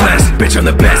skin of the flesh, bitch I'm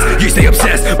the best. You stay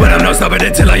obsessed, but I'm not stopping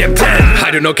until I am dead. I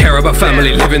do not care about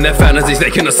family, living their fantasies. They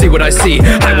cannot see what I see.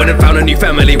 I went and found a new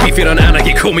family. We feed on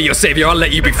anarchy, call me your savior, I'll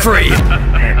let you be free.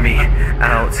 Let me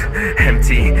out,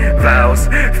 empty vows.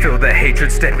 Feel the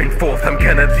hatred stepping forth, I'm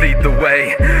gonna lead the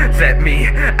way. Let me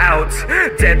out,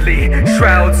 deadly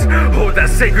shrouds. All that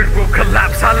sacred will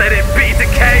collapse, I'll let it be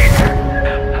decayed.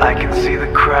 I can see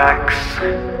the cracks.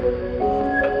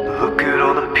 Look at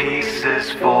all the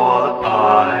pieces fall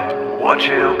apart. Watch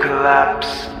it all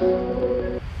collapse.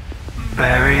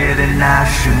 Bury it in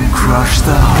ash and crush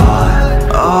the heart.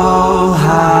 Oh,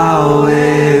 how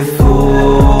it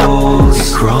falls.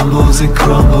 It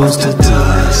crumbles to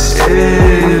dust.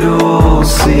 It all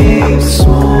seems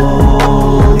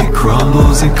small. It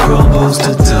crumbles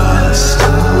to dust.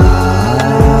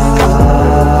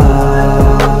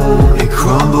 It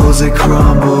crumbles. It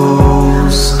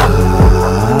crumbles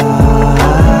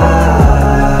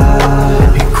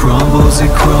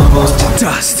to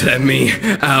dust. Let me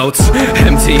out,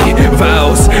 empty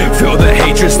vows. Feel the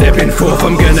hatred stepping forth,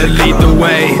 I'm gonna lead the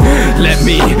way. Let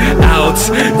me out,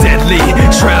 deadly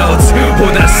shrouds.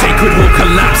 All that sacred will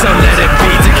collapse, I'll let it be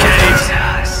decayed.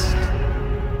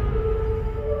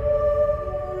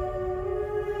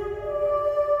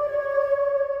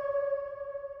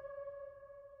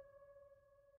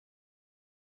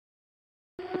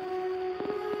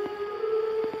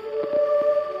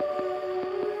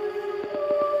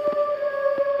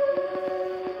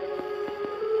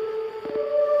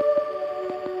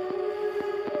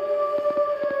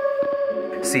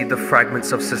 See the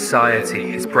fragments of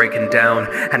society is breaking down,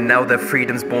 and now their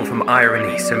freedom's born from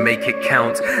irony, so make it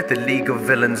count. The League of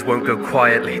Villains won't go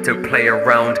quietly, don't play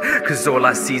around, cause all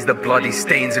I see is the bloody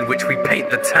stains in which we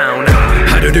paint the town.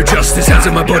 I don't do justice, hands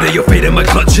on my body, your fate in my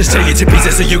clutches. Tear you to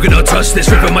pieces so you cannot touch this.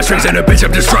 Ripping my strings and a bitch,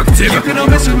 I'm destructive. You cannot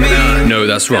mess with me. No,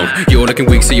 that's wrong, you're looking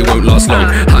weak so you won't last long.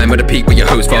 I'm at the peak but your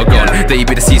hopes far gone. They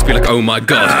be deceased, be like oh my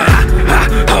god.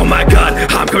 Oh my god,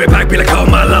 I'm coming back, be like oh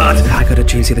my lord. I got a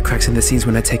dream, see the cracks in the scenes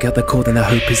when I take out the cord and the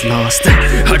hope is lost.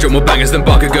 I drop more bangers than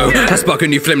Bakugo. I spark a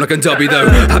new flame like a Dobby though.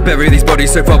 I bury these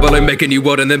bodies so far below, making you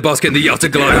world and then bask in the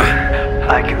afterglow.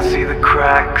 I can see the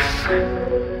cracks.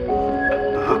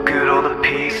 Look at all the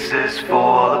pieces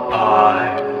fall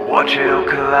apart. Watch it all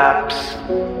collapse.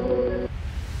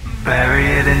 Bury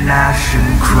it in ash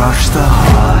and crush the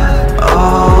heart.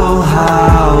 Oh,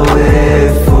 how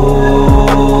it falls.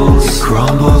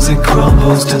 It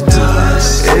crumbles to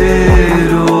dust.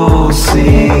 It all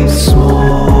seems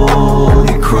small.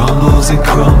 It crumbles to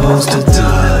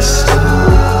dust.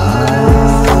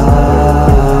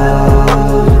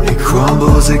 It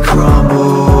crumbles. It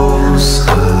crumbles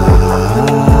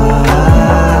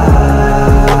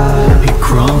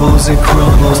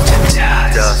to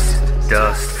dust.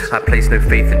 Dust. I place no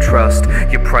faith and trust.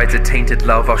 Your pride's a tainted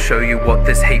love, I'll show you what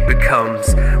this hate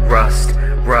becomes. Rust.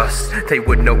 Rust, they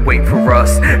would not wait for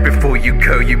us. Before you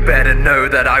go, you better know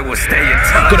that I will stay in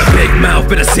touch. Got a big mouth,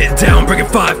 better sit down. Bringing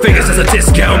 5 fingers as a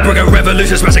discount. Bring a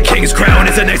revolution, smash a king's crown.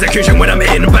 It's an execution when I'm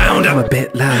inbound. I'm a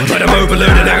bit loud, but I'm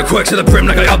overloaded. I got quirks to the brim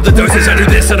like I up the dosage. I do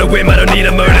this on a whim, I don't need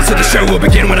a motive. So the show will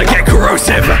begin when I get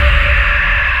corrosive.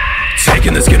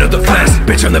 Taking the skin of the flesh,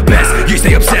 bitch I'm the best. You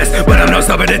stay obsessed, but I'm not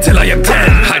stopping until I am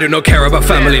dead. I do not care about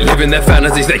family, living their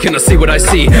fantasies. They cannot see what I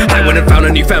see. I went and found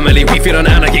a new family. We feed on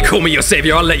anarchy, call me your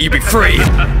savior, I'll let you be free.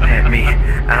 Let me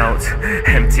out,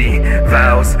 empty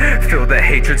vows. Feel the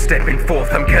hatred stepping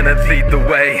forth, I'm gonna lead the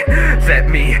way. Let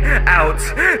me out,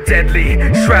 deadly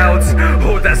shrouds.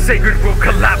 All that sacred will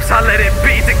collapse, I'll let it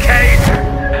be decayed.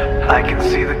 I can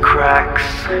see the cracks.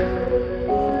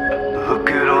 Look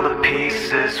at all the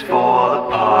pieces fall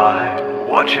apart.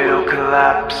 Watch it all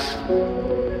collapse.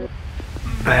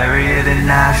 Bury it in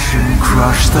ash and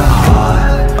crush the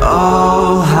heart.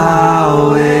 Oh,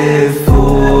 how it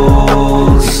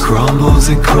falls.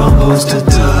 It crumbles to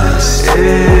dust.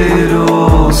 It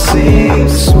all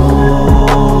seems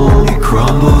small. It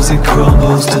crumbles to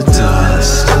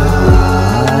dust.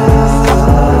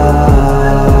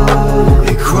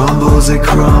 It crumbles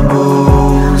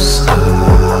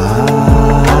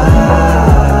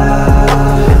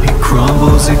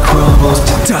It crumbles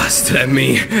to dust. Let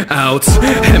me out,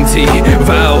 empty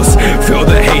vows. Feel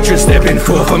the hatred stepping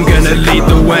forth, I'm gonna lead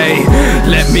the way.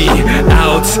 Let me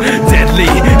out, deadly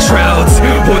shrouds.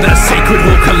 All that sacred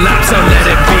will collapse, I'll let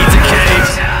it be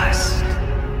decayed.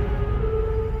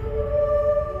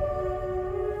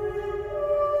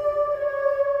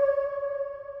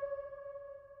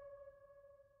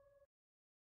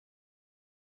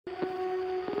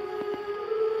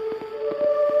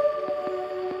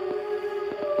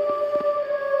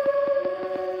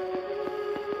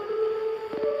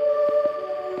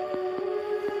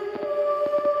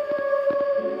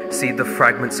 See the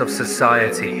fragments of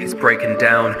society is breaking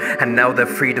down, and now their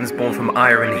freedom's born from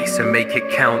irony, so make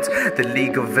it count. The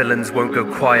League of Villains won't go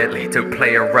quietly, don't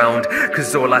play around,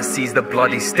 cause all I see is the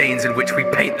bloody stains in which we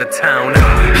paint the town.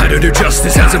 I don't do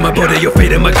justice, hands in my body, your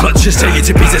fate in my clutches. Take it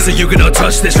to pieces so you cannot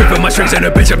touch this. Ripping my strings and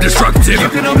a bitch, I'm destructive. You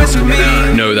cannot mess with me.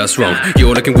 No, that's wrong,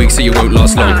 you're looking weak so you won't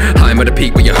last long. I'm at a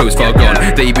peak but your hoes far gone.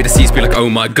 They be deceased, be like oh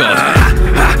my god.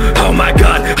 Oh my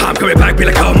god, I'm coming back, be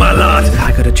like oh my lord.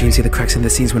 I got a dream, see the cracks in the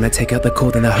scenes when I take out the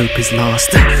cord, then the hope is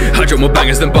lost. I drop more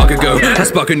bangers than Barker I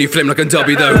spark a new flame like a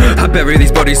Dobby though. I bury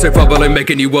these bodies so far below, make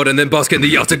a new world and then bask in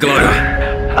the afterglow.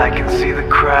 I can see the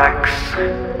cracks.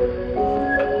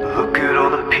 Look at all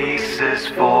the pieces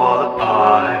fall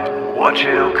apart. Watch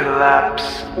it all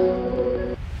collapse.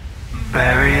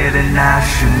 Bury it in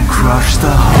ash and crush the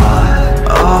heart.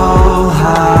 Oh,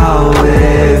 how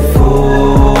it falls.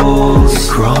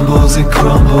 It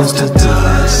crumbles to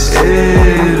dust.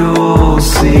 It all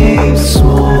seems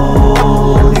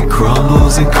small. It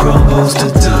crumbles to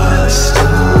dust.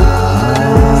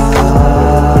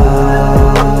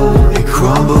 It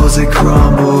crumbles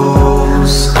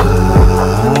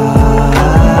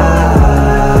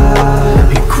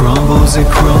It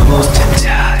crumbles to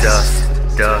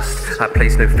dust. Dust, I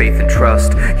place no faith and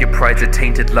trust. Your pride's a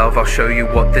tainted love, I'll show you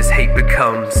what this hate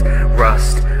becomes.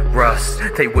 Rust,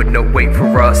 they would not wait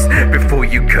for us. Before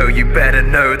you go, you better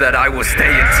know that I will stay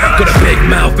in touch. Got a big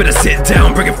mouth, better sit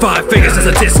down. Bringing 5 fingers as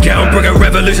a discount. Bring a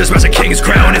revolution, smash a king's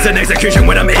crown. It's an execution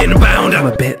when I'm inbound. I'm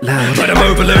a bit loud, but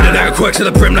I'm overloaded. I got quirks to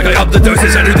the brim like I up the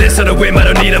dosage. I do this on a whim, I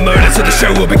don't need a motive. So the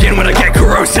show will begin when I get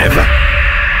corrosive.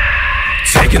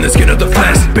 Taking the skin of the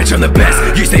flesh, bitch I'm the best.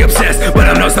 You stay obsessed, but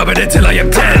I'm not stopping until I am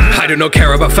dead. I do not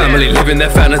care about family, living their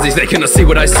fantasies. They cannot see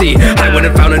what I see. I went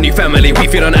and found a new family. We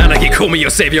feed on anarchy, call me your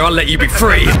savior, I'll let you be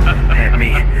free. Let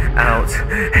me out,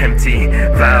 empty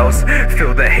vows.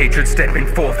 Feel the hatred stepping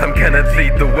forth, I'm gonna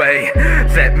lead the way.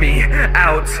 Let me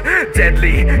out,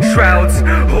 deadly shrouds.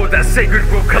 All that sacred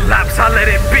will collapse, I'll let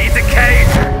it be decayed.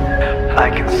 I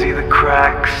can see the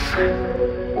cracks.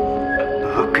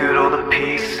 Look at all the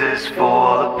pieces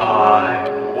fall apart.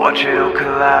 Watch it all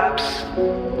collapse.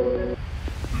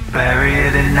 Bury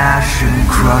it in ash and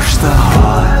crush the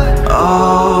heart.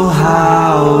 Oh,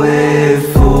 how it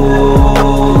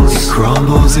falls.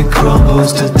 It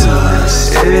crumbles to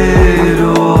dust. It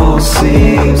all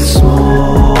seems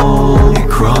small. It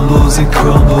crumbles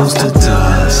to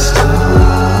dust.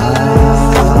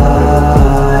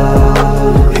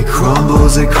 It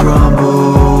crumbles It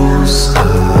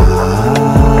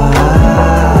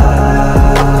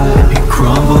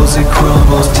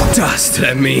crumbles to dust.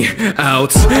 Let me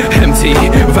out, empty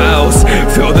vows.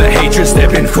 Feel the hatred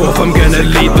stepping forth, I'm gonna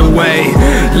lead the way.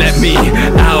 Let me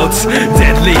out,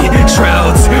 deadly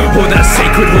shrouds. All that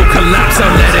sacred will collapse,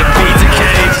 I'll let it be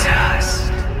decayed.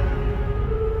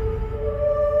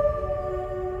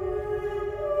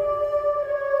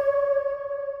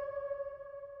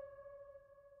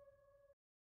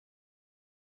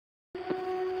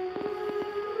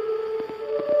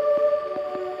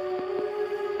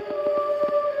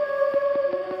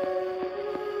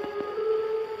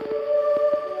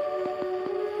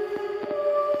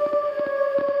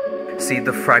 See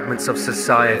the fragments of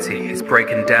society is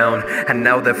breaking down, and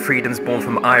now their freedom's born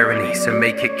from irony, so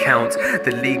make it count.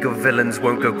 The League of Villains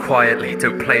won't go quietly,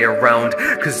 don't play around,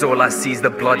 cause all I see's the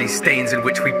bloody stains in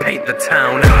which we paint the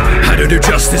town. I don't do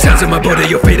justice, hands on my body,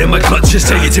 your fate in my clutches.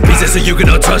 Tear you to pieces so you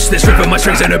cannot touch this. Rip on my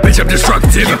strings and a bitch, I'm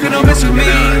destructive. You cannot mess with me.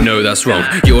 No, that's wrong,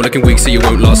 you're looking weak so you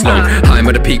won't last long. I'm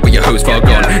at a peak but your hopes far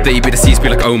gone. They be deceased, be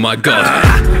like oh my god.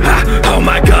 Oh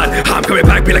my god, I'm coming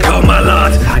back, be like oh my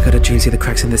lord. I got a dream, see the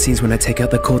cracks in the scenes when I take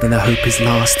out the cord and the hope is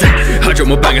lost. I drop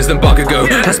more bangers than Barker.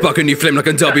 I spark a new flame like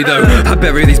a Dobby though. I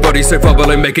bury these bodies so far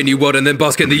below, make a new world and then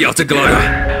bask in the afterglow.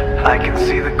 I can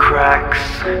see the cracks.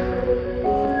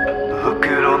 Look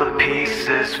at all the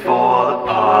pieces fall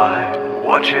apart.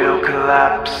 Watch it all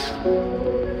collapse.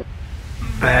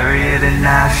 Bury it in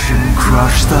ash and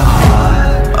crush the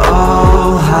heart.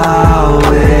 Oh, how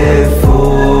it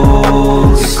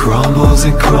falls.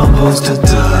 It crumbles to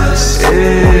dust.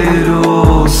 It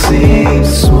all seems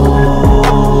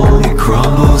small. It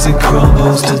crumbles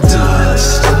to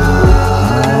dust.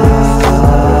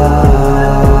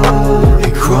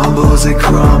 It crumbles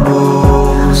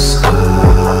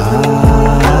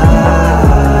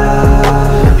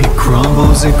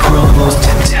It crumbles to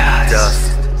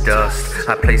dust. Dust.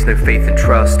 I place no faith and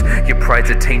trust. Your pride's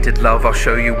a tainted love. I'll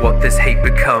show you what this hate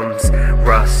becomes.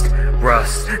 Rust.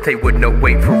 They would not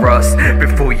wait for us.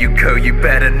 Before you go, you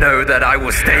better know that I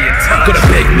will stay in touch. Got a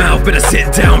big mouth, better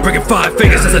sit down. Bringing 5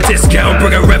 fingers as a discount.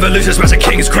 Bring a revolution, smash a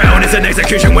king's crown. It's an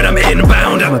execution when I'm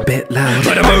inbound. I'm a bit loud,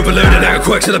 but I'm overloaded. I got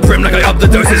quirks to the brim like I up the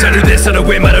doses. I do this on a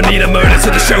whim, I don't need a motive. So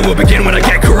the show will begin when I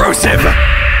get corrosive.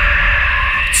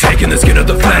 Taking the skin of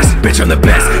the flesh, bitch I'm the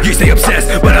best. You stay obsessed,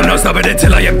 but I'm not stopping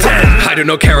until I am dead. I do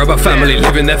not care about family,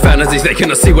 living their fantasies. They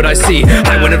cannot see what I see.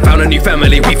 I went and found a new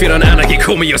family. We feed on anarchy,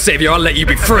 call me your savior, I'll let you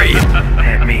be free.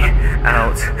 Let me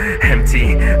out,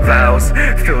 empty vows.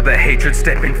 Feel the hatred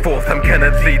stepping forth, I'm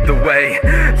gonna lead the way.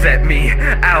 Let me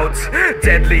out,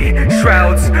 deadly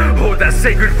shrouds. All that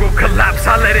sacred will collapse,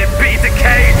 I'll let it be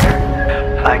decayed.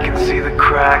 I can see the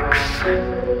cracks.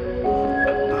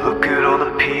 Look at all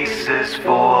the pieces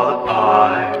fall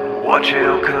apart. Watch it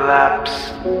all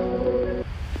collapse.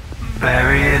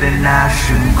 Bury it in ash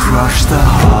and crush the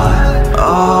heart.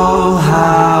 Oh,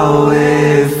 how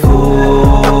it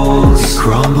falls.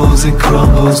 It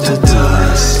crumbles to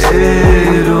dust.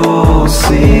 It all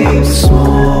seems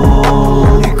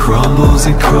small. It crumbles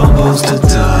to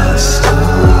dust.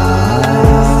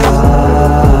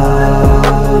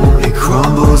 It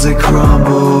crumbles. It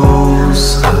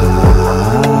crumbles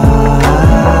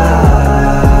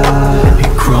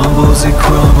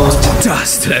to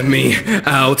dust. Let me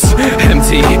out,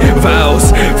 empty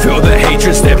vows. Feel the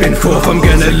hatred stepping forth, I'm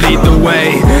gonna lead the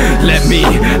way. Let me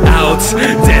out,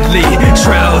 deadly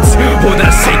shrouds. All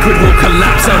that sacred will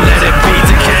collapse, I'll let it be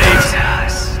decayed.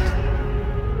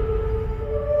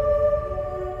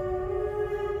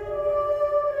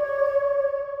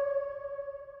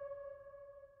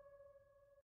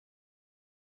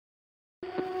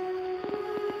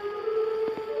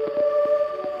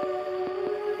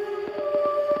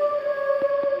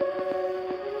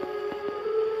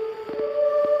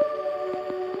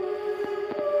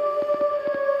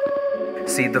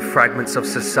 See the fragments of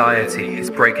society is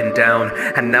breaking down,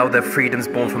 and now their freedom's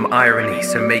born from irony,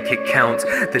 so make it count.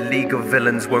 The League of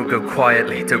Villains won't go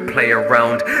quietly, don't play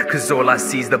around, cause all I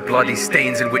see's the bloody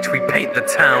stains in which we paint the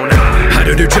town. I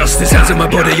don't do justice, hands on my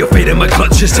body, your fate in my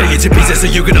clutches. Tear you to pieces so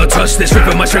you cannot touch this. Rip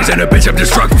on my strings and a bitch, I'm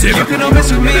destructive. You cannot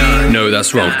mess with me. No,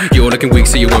 that's wrong, you're looking weak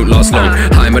so you won't last long.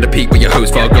 I'm at a peak but your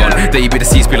hopes far gone. They be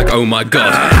deceased, be like oh my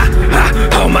god.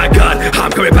 Oh my god,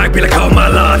 I'm coming back, be like oh my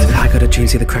lord. I got a dream,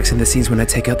 see the cracks in the scenes when I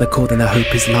take out the cord and the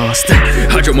hope is lost.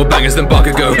 I drop more bangers than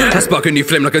Barker. I spark a new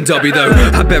flame like a Dobby though.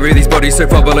 I bury these bodies so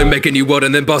far below, make a new world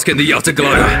and then bask in the afterglow.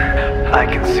 I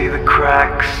can see the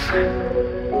cracks.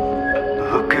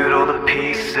 Look at all the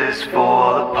pieces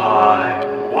fall apart.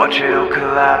 Watch it all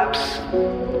collapse.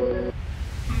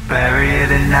 Bury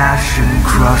it in ash and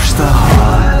crush the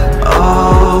heart.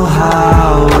 Oh,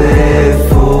 how it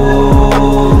falls.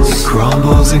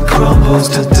 It crumbles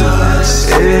to dust.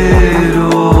 It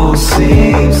all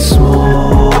seems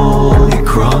small. It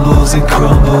crumbles to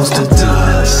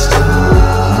dust.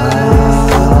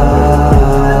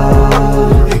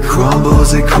 It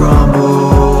crumbles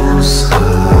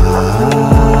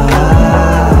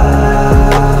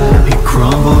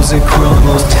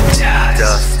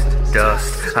to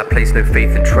Dust. I place no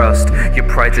faith and trust. Your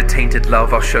pride's a tainted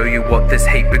love. I'll show you what this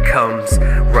hate becomes.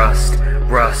 Rust.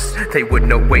 Rust, they would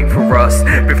not wait for us.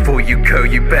 Before you go,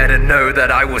 you better know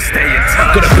that I will stay in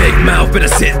touch. Got a big mouth, better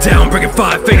sit down. Bringing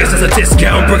 5 fingers as a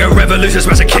discount. Bring a revolution,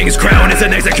 smash a king's crown. It's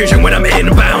an execution when I'm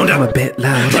inbound. I'm a bit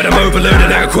loud, but I'm overloaded.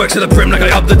 I got quirks to the brim like I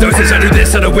up the doses. I do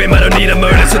this on a whim, I don't need a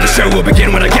motive. So the show will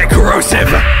begin when I get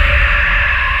corrosive.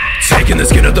 Taking the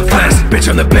skin of the flesh, bitch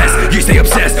I'm the best. You stay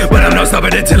obsessed, but I'm not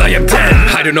stopping until I am dead.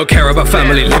 I do not care about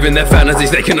family, living their fantasies.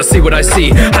 They cannot see what I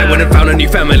see. I went and found a new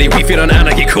family. We feed on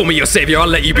anarchy, call me your savior, I'll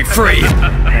let you be free.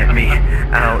 Let me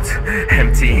out,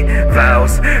 empty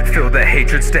vows. Feel the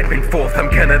hatred stepping forth, I'm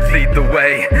gonna lead the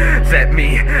way. Let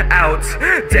me out,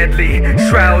 deadly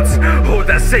shrouds. All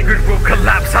that sacred will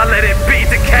collapse, I'll let it be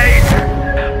decayed.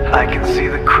 I can see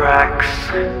the cracks.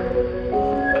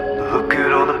 Look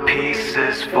at all the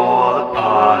pieces fall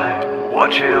apart.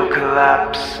 Watch it all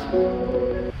collapse.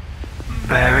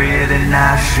 Bury it in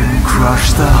ash and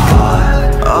crush the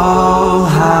heart. Oh,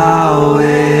 how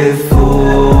it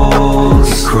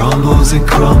falls. It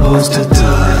crumbles to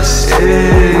dust.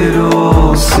 It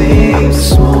all seems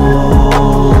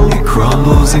small. It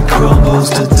crumbles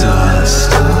to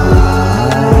dust.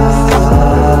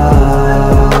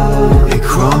 It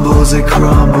crumbles. It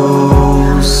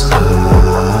crumbles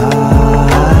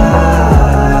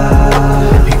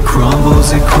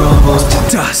to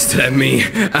dust. Let me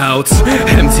out,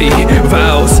 empty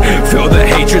vows. Feel the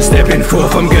hatred stepping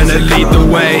forth, I'm gonna lead the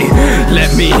way.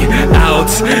 Let me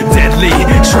out, deadly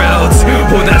shrouds.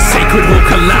 All that sacred will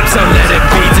collapse, I'll let it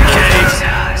be decayed.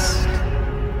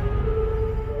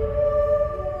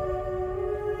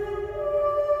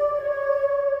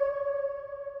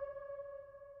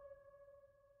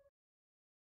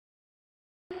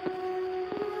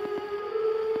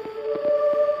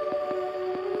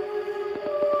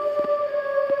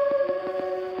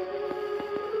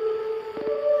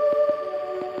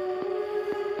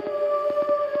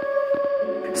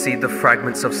 See the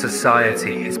fragments of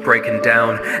society is breaking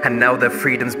down, and now their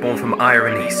freedom's born from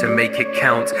irony, so make it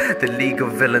count. The League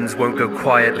of Villains won't go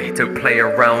quietly, don't play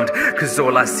around, cause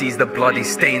all I see is the bloody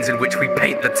stains in which we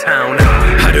paint the town.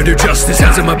 I don't do justice,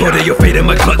 hands on my body, your fate in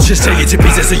my clutches. Tear you to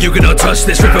pieces so you cannot touch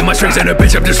this. Ripping my strings and a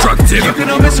bitch, I'm destructive. You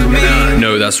cannot mess with me.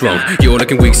 No, that's wrong, you're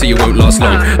looking weak so you won't last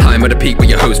long. I'm at a peak but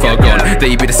your hopes far gone.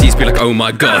 They be deceased, be like oh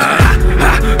my god.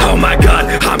 Oh my god,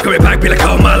 I'm coming back, be like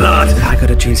oh my lord. I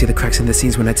got a dream, see the cracks in the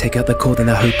scenes when I take out the cord, then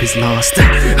the hope is lost.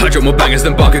 I drop more bangers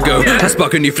than Bakugo. I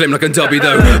spark a new flame like a Dobby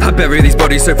though. I bury these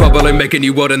bodies so far below, make a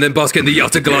new world and then bask in the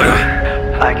afterglow.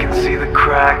 I can see the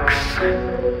cracks.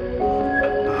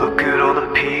 Look at all the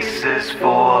pieces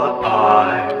fall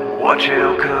apart. Watch it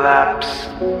all collapse.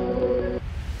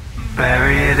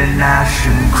 Bury it in ash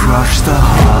and crush the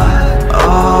heart.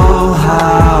 Oh,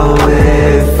 how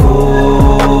it falls.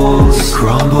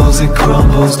 It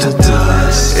crumbles to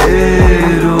dust.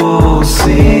 It all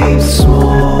seems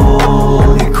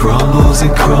small. It crumbles to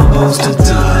dust.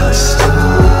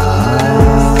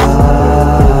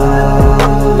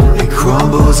 It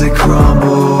crumbles. It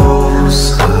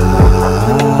crumbles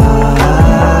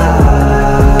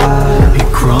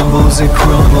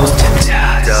to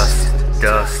dust.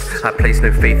 Dust, I place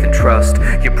no faith and trust.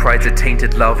 Your pride's a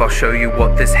tainted love, I'll show you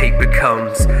what this hate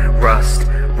becomes. Rust,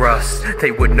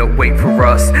 they would not wait for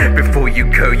us. Before you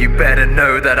go, you better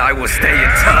know that I will stay in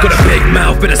touch. Got a big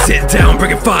mouth, better sit down.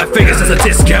 Bringing 5 fingers as a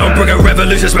discount. Bring a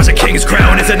revolution, smash a king's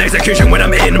crown. It's an execution when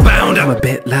I'm inbound. I'm a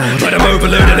bit loud, but I'm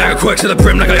overloaded. I got quirks to the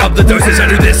brim like I up the doses. I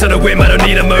do this on a whim, I don't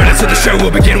need a motive. So the show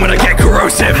will begin when I get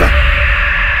corrosive.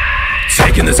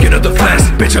 Taking the skin of the flesh,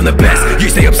 bitch I'm the best. You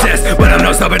stay obsessed, but I'm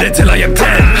not stopping until I am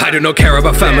dead. I do not care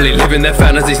about family, living their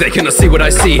fantasies. They cannot see what I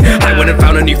see. I went and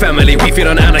found a new family. We feed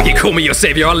on anarchy, call me your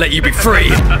savior, I'll let you be free.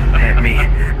 Let me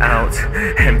out,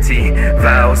 empty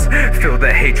vows. Feel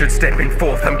the hatred stepping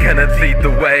forth, I'm gonna lead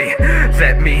the way.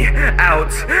 Let me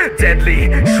out, deadly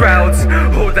shrouds.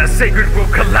 All that sacred will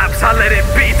collapse, I'll let it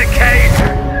be decayed.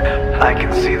 I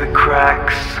can see the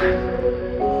cracks.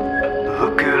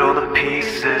 Look at all the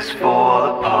pieces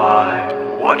fall apart.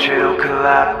 Watch it all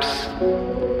collapse.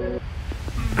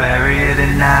 Bury it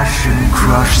in ash and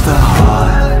crush the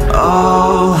heart.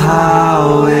 Oh,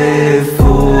 how it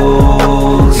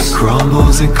falls.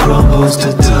 It crumbles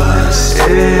to dust.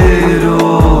 It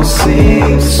all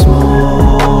seems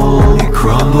small. It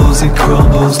crumbles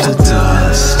to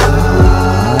dust.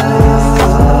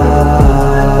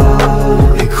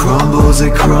 It crumbles.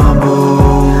 It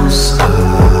crumbles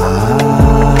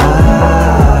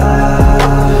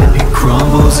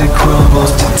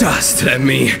to dust. Let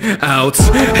me out,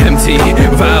 empty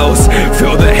vows.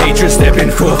 Feel the hatred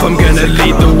stepping forth, I'm gonna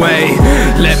lead the way.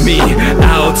 Let me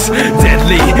out,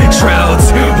 deadly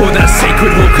shrouds. All that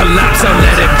sacred will collapse,